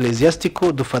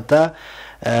ecclesiastical, dufata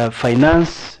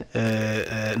finance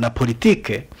na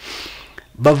politique,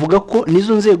 bavuga ko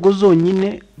nizo nzego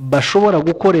zonyine bashobora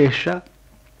gukoresha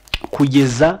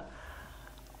kugeza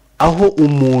aho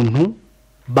umuntu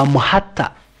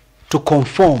bamuhata to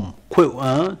conform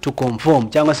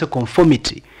cyangwa se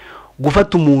conformity,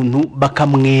 gufata umuntu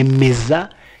bakamwemeza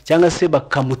cyangwa se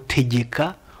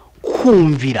bakamutegeka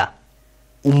kumvira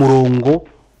umurongo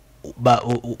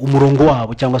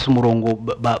wabo cyangwa se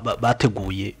umurongo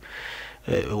bateguye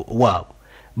wabo,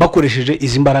 bakoresheje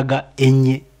izi mbaraga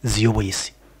enye ziyoboye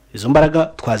isi. Izo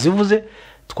mbaraga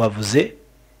twavuze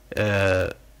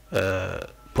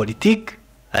politique,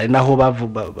 ari naho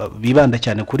bibanda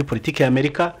cyane kuri politique ya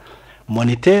Amerika,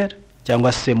 monetaire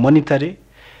cyangwa se monetary,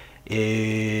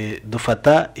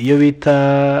 dufata iyo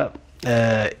bita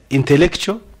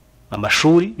intellectual,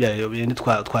 amashuri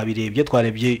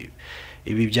twarebye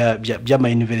ibi by'ama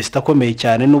university akomeye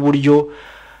cyane n'uburyo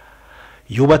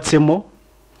yubatsemo,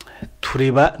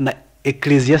 tureba na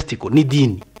ecclesiastical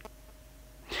n'idini.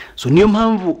 So niyo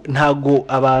mpamvu ntago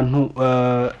abantu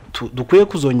dukwiye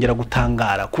kuzongera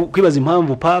gutangara kwibaza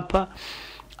impamvu papa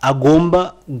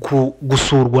agomba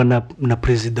gusurwa na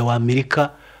president wa Amerika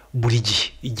buri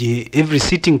gihe. Every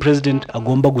sitting president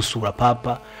agomba gusura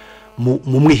papa mu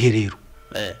mwiherero,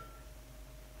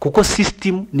 kuko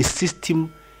system ni system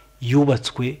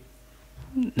yubatswe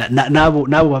nabo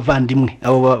bavandimwe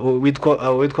abo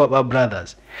witwa ba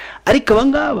brothers. Ariko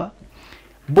abangaba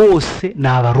bose ni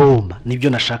Abaroma, nibyo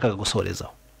nashakaga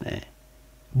gusorezaho.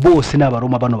 Bose ni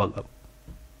Abaroma bano bagabo.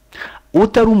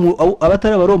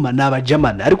 Abatari Abaroma ni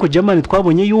Abagermani, ariko Germany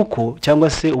twabonye yuko cyangwa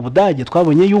se Ubudage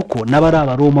twabonye yuko n'abari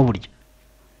Abaroma burya,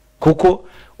 kuko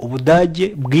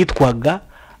Ubudage bwitwaga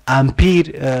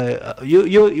Empire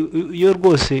yo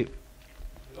rwose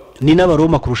ni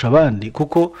n'Abaroma kurusha abandi,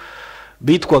 kuko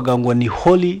bitwaga ngo ni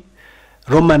Holy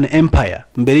Roman Empire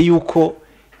mbere yuko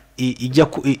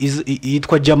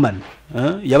yitwa German.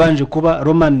 Yabanje kuba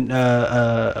Roman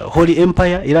Holy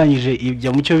Empire, irangije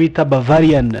ijya mu cyo bita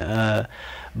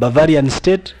Bavarian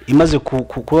state, imaze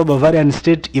kuba Bavarian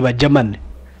state iba German.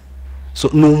 So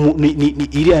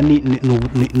iriya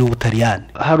ni Ubutaliyani.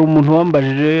 Hari umuntu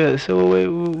wambajije se wowe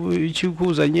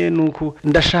ikikuzanye nuko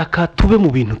ndashaka tube mu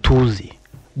bintu tuzi,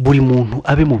 buri muntu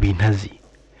abe mu bintu azi,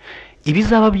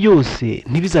 ibizaba byose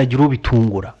ntibizagira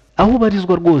ubitungura, aho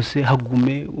barizwa rwose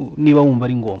hagume niba wumva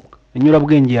ari ngombwa,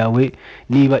 inyurabwenge yawe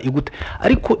niba igute,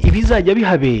 ariko ibizajya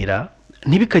bihabera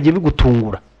ntibikajye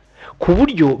bigutungura ku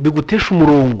buryo bigutesha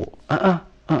umurongo.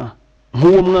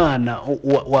 Nk'uwo mwana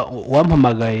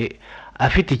wampamagaye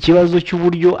afite ikibazo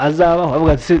cy'uburyo azabaho,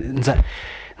 avuga ati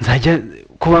nzajya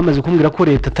ko bamaze kumbwira ko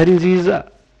leta atari nziza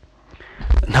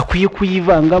ntakwiye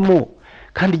kuyivangamo,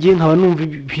 kandi gihe nkaba numva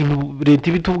ibintu leta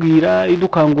ibitubwira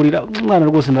idukangurira. Umwana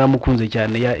rwose naramukunze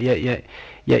cyane,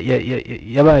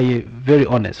 yabaye very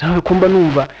honest. Kumba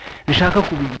numva nshaka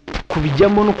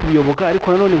kubijyamo no kubiyoboka,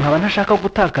 ariko nanone nkaba ntashaka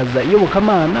gutakaza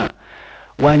iyobokamana.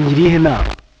 Wangiriye nawe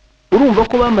urumva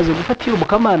ko bamaze gufata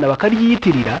iyobokamana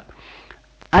bakaryiyitirira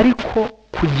ariko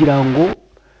kugira ngo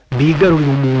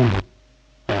bigarurire umuntu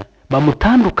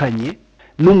bamutandukanye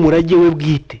n'umurage we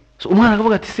bwite. Umwana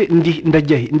akavuga ati se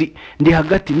ndi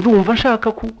hagati ndumva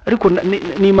nshaka ariko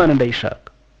n'Imana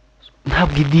ndayishaka.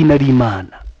 Ntabwo idini ari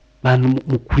Imana, bantu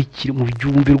mukurikire mu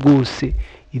byumve rwose,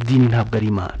 idini ntabwo ari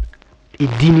Imana.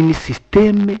 Idini ni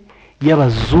systeme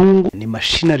y'abazungu, ni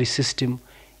machinery system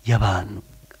y'abantu.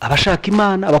 Abashaka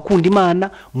Imana, abakunda Imana,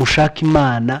 mushaka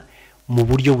Imana mu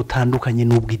buryo butandukanye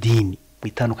n'ubw'idini.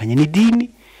 Bitandukanye n'idini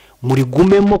muri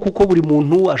gumemo, kuko buri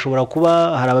muntu ashobora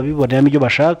kuba hari ababiboneramo ibyo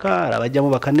bashaka, hari abajyamo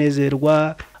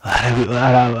bakanezerwa,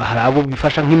 hari abo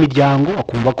bifasha nk'imiryango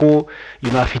akumva ko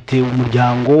afite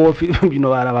umuryango,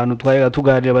 hari abantu twajyaga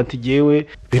tuganira bati jewe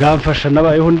biramfasha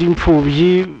nabayeho ndi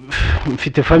imfubyi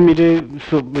mfite family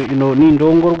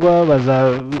n'indongorwa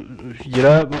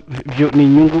bazagira ni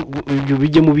inyungu ibyo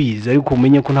bijye mubizi, ariko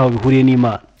umenye ko ntaho bihuriye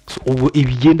n'Imana. Ubwo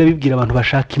ibigenda bibwira abantu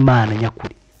bashaka Imana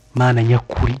nyakuri. Imana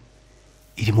nyakuri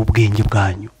iri mu bwenge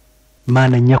bwanyu.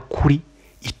 Imana nyakuri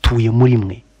ituye muri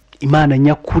mwe. Imana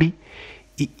nyakuri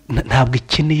ntabwo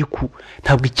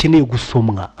ikeneye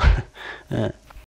gusomwa.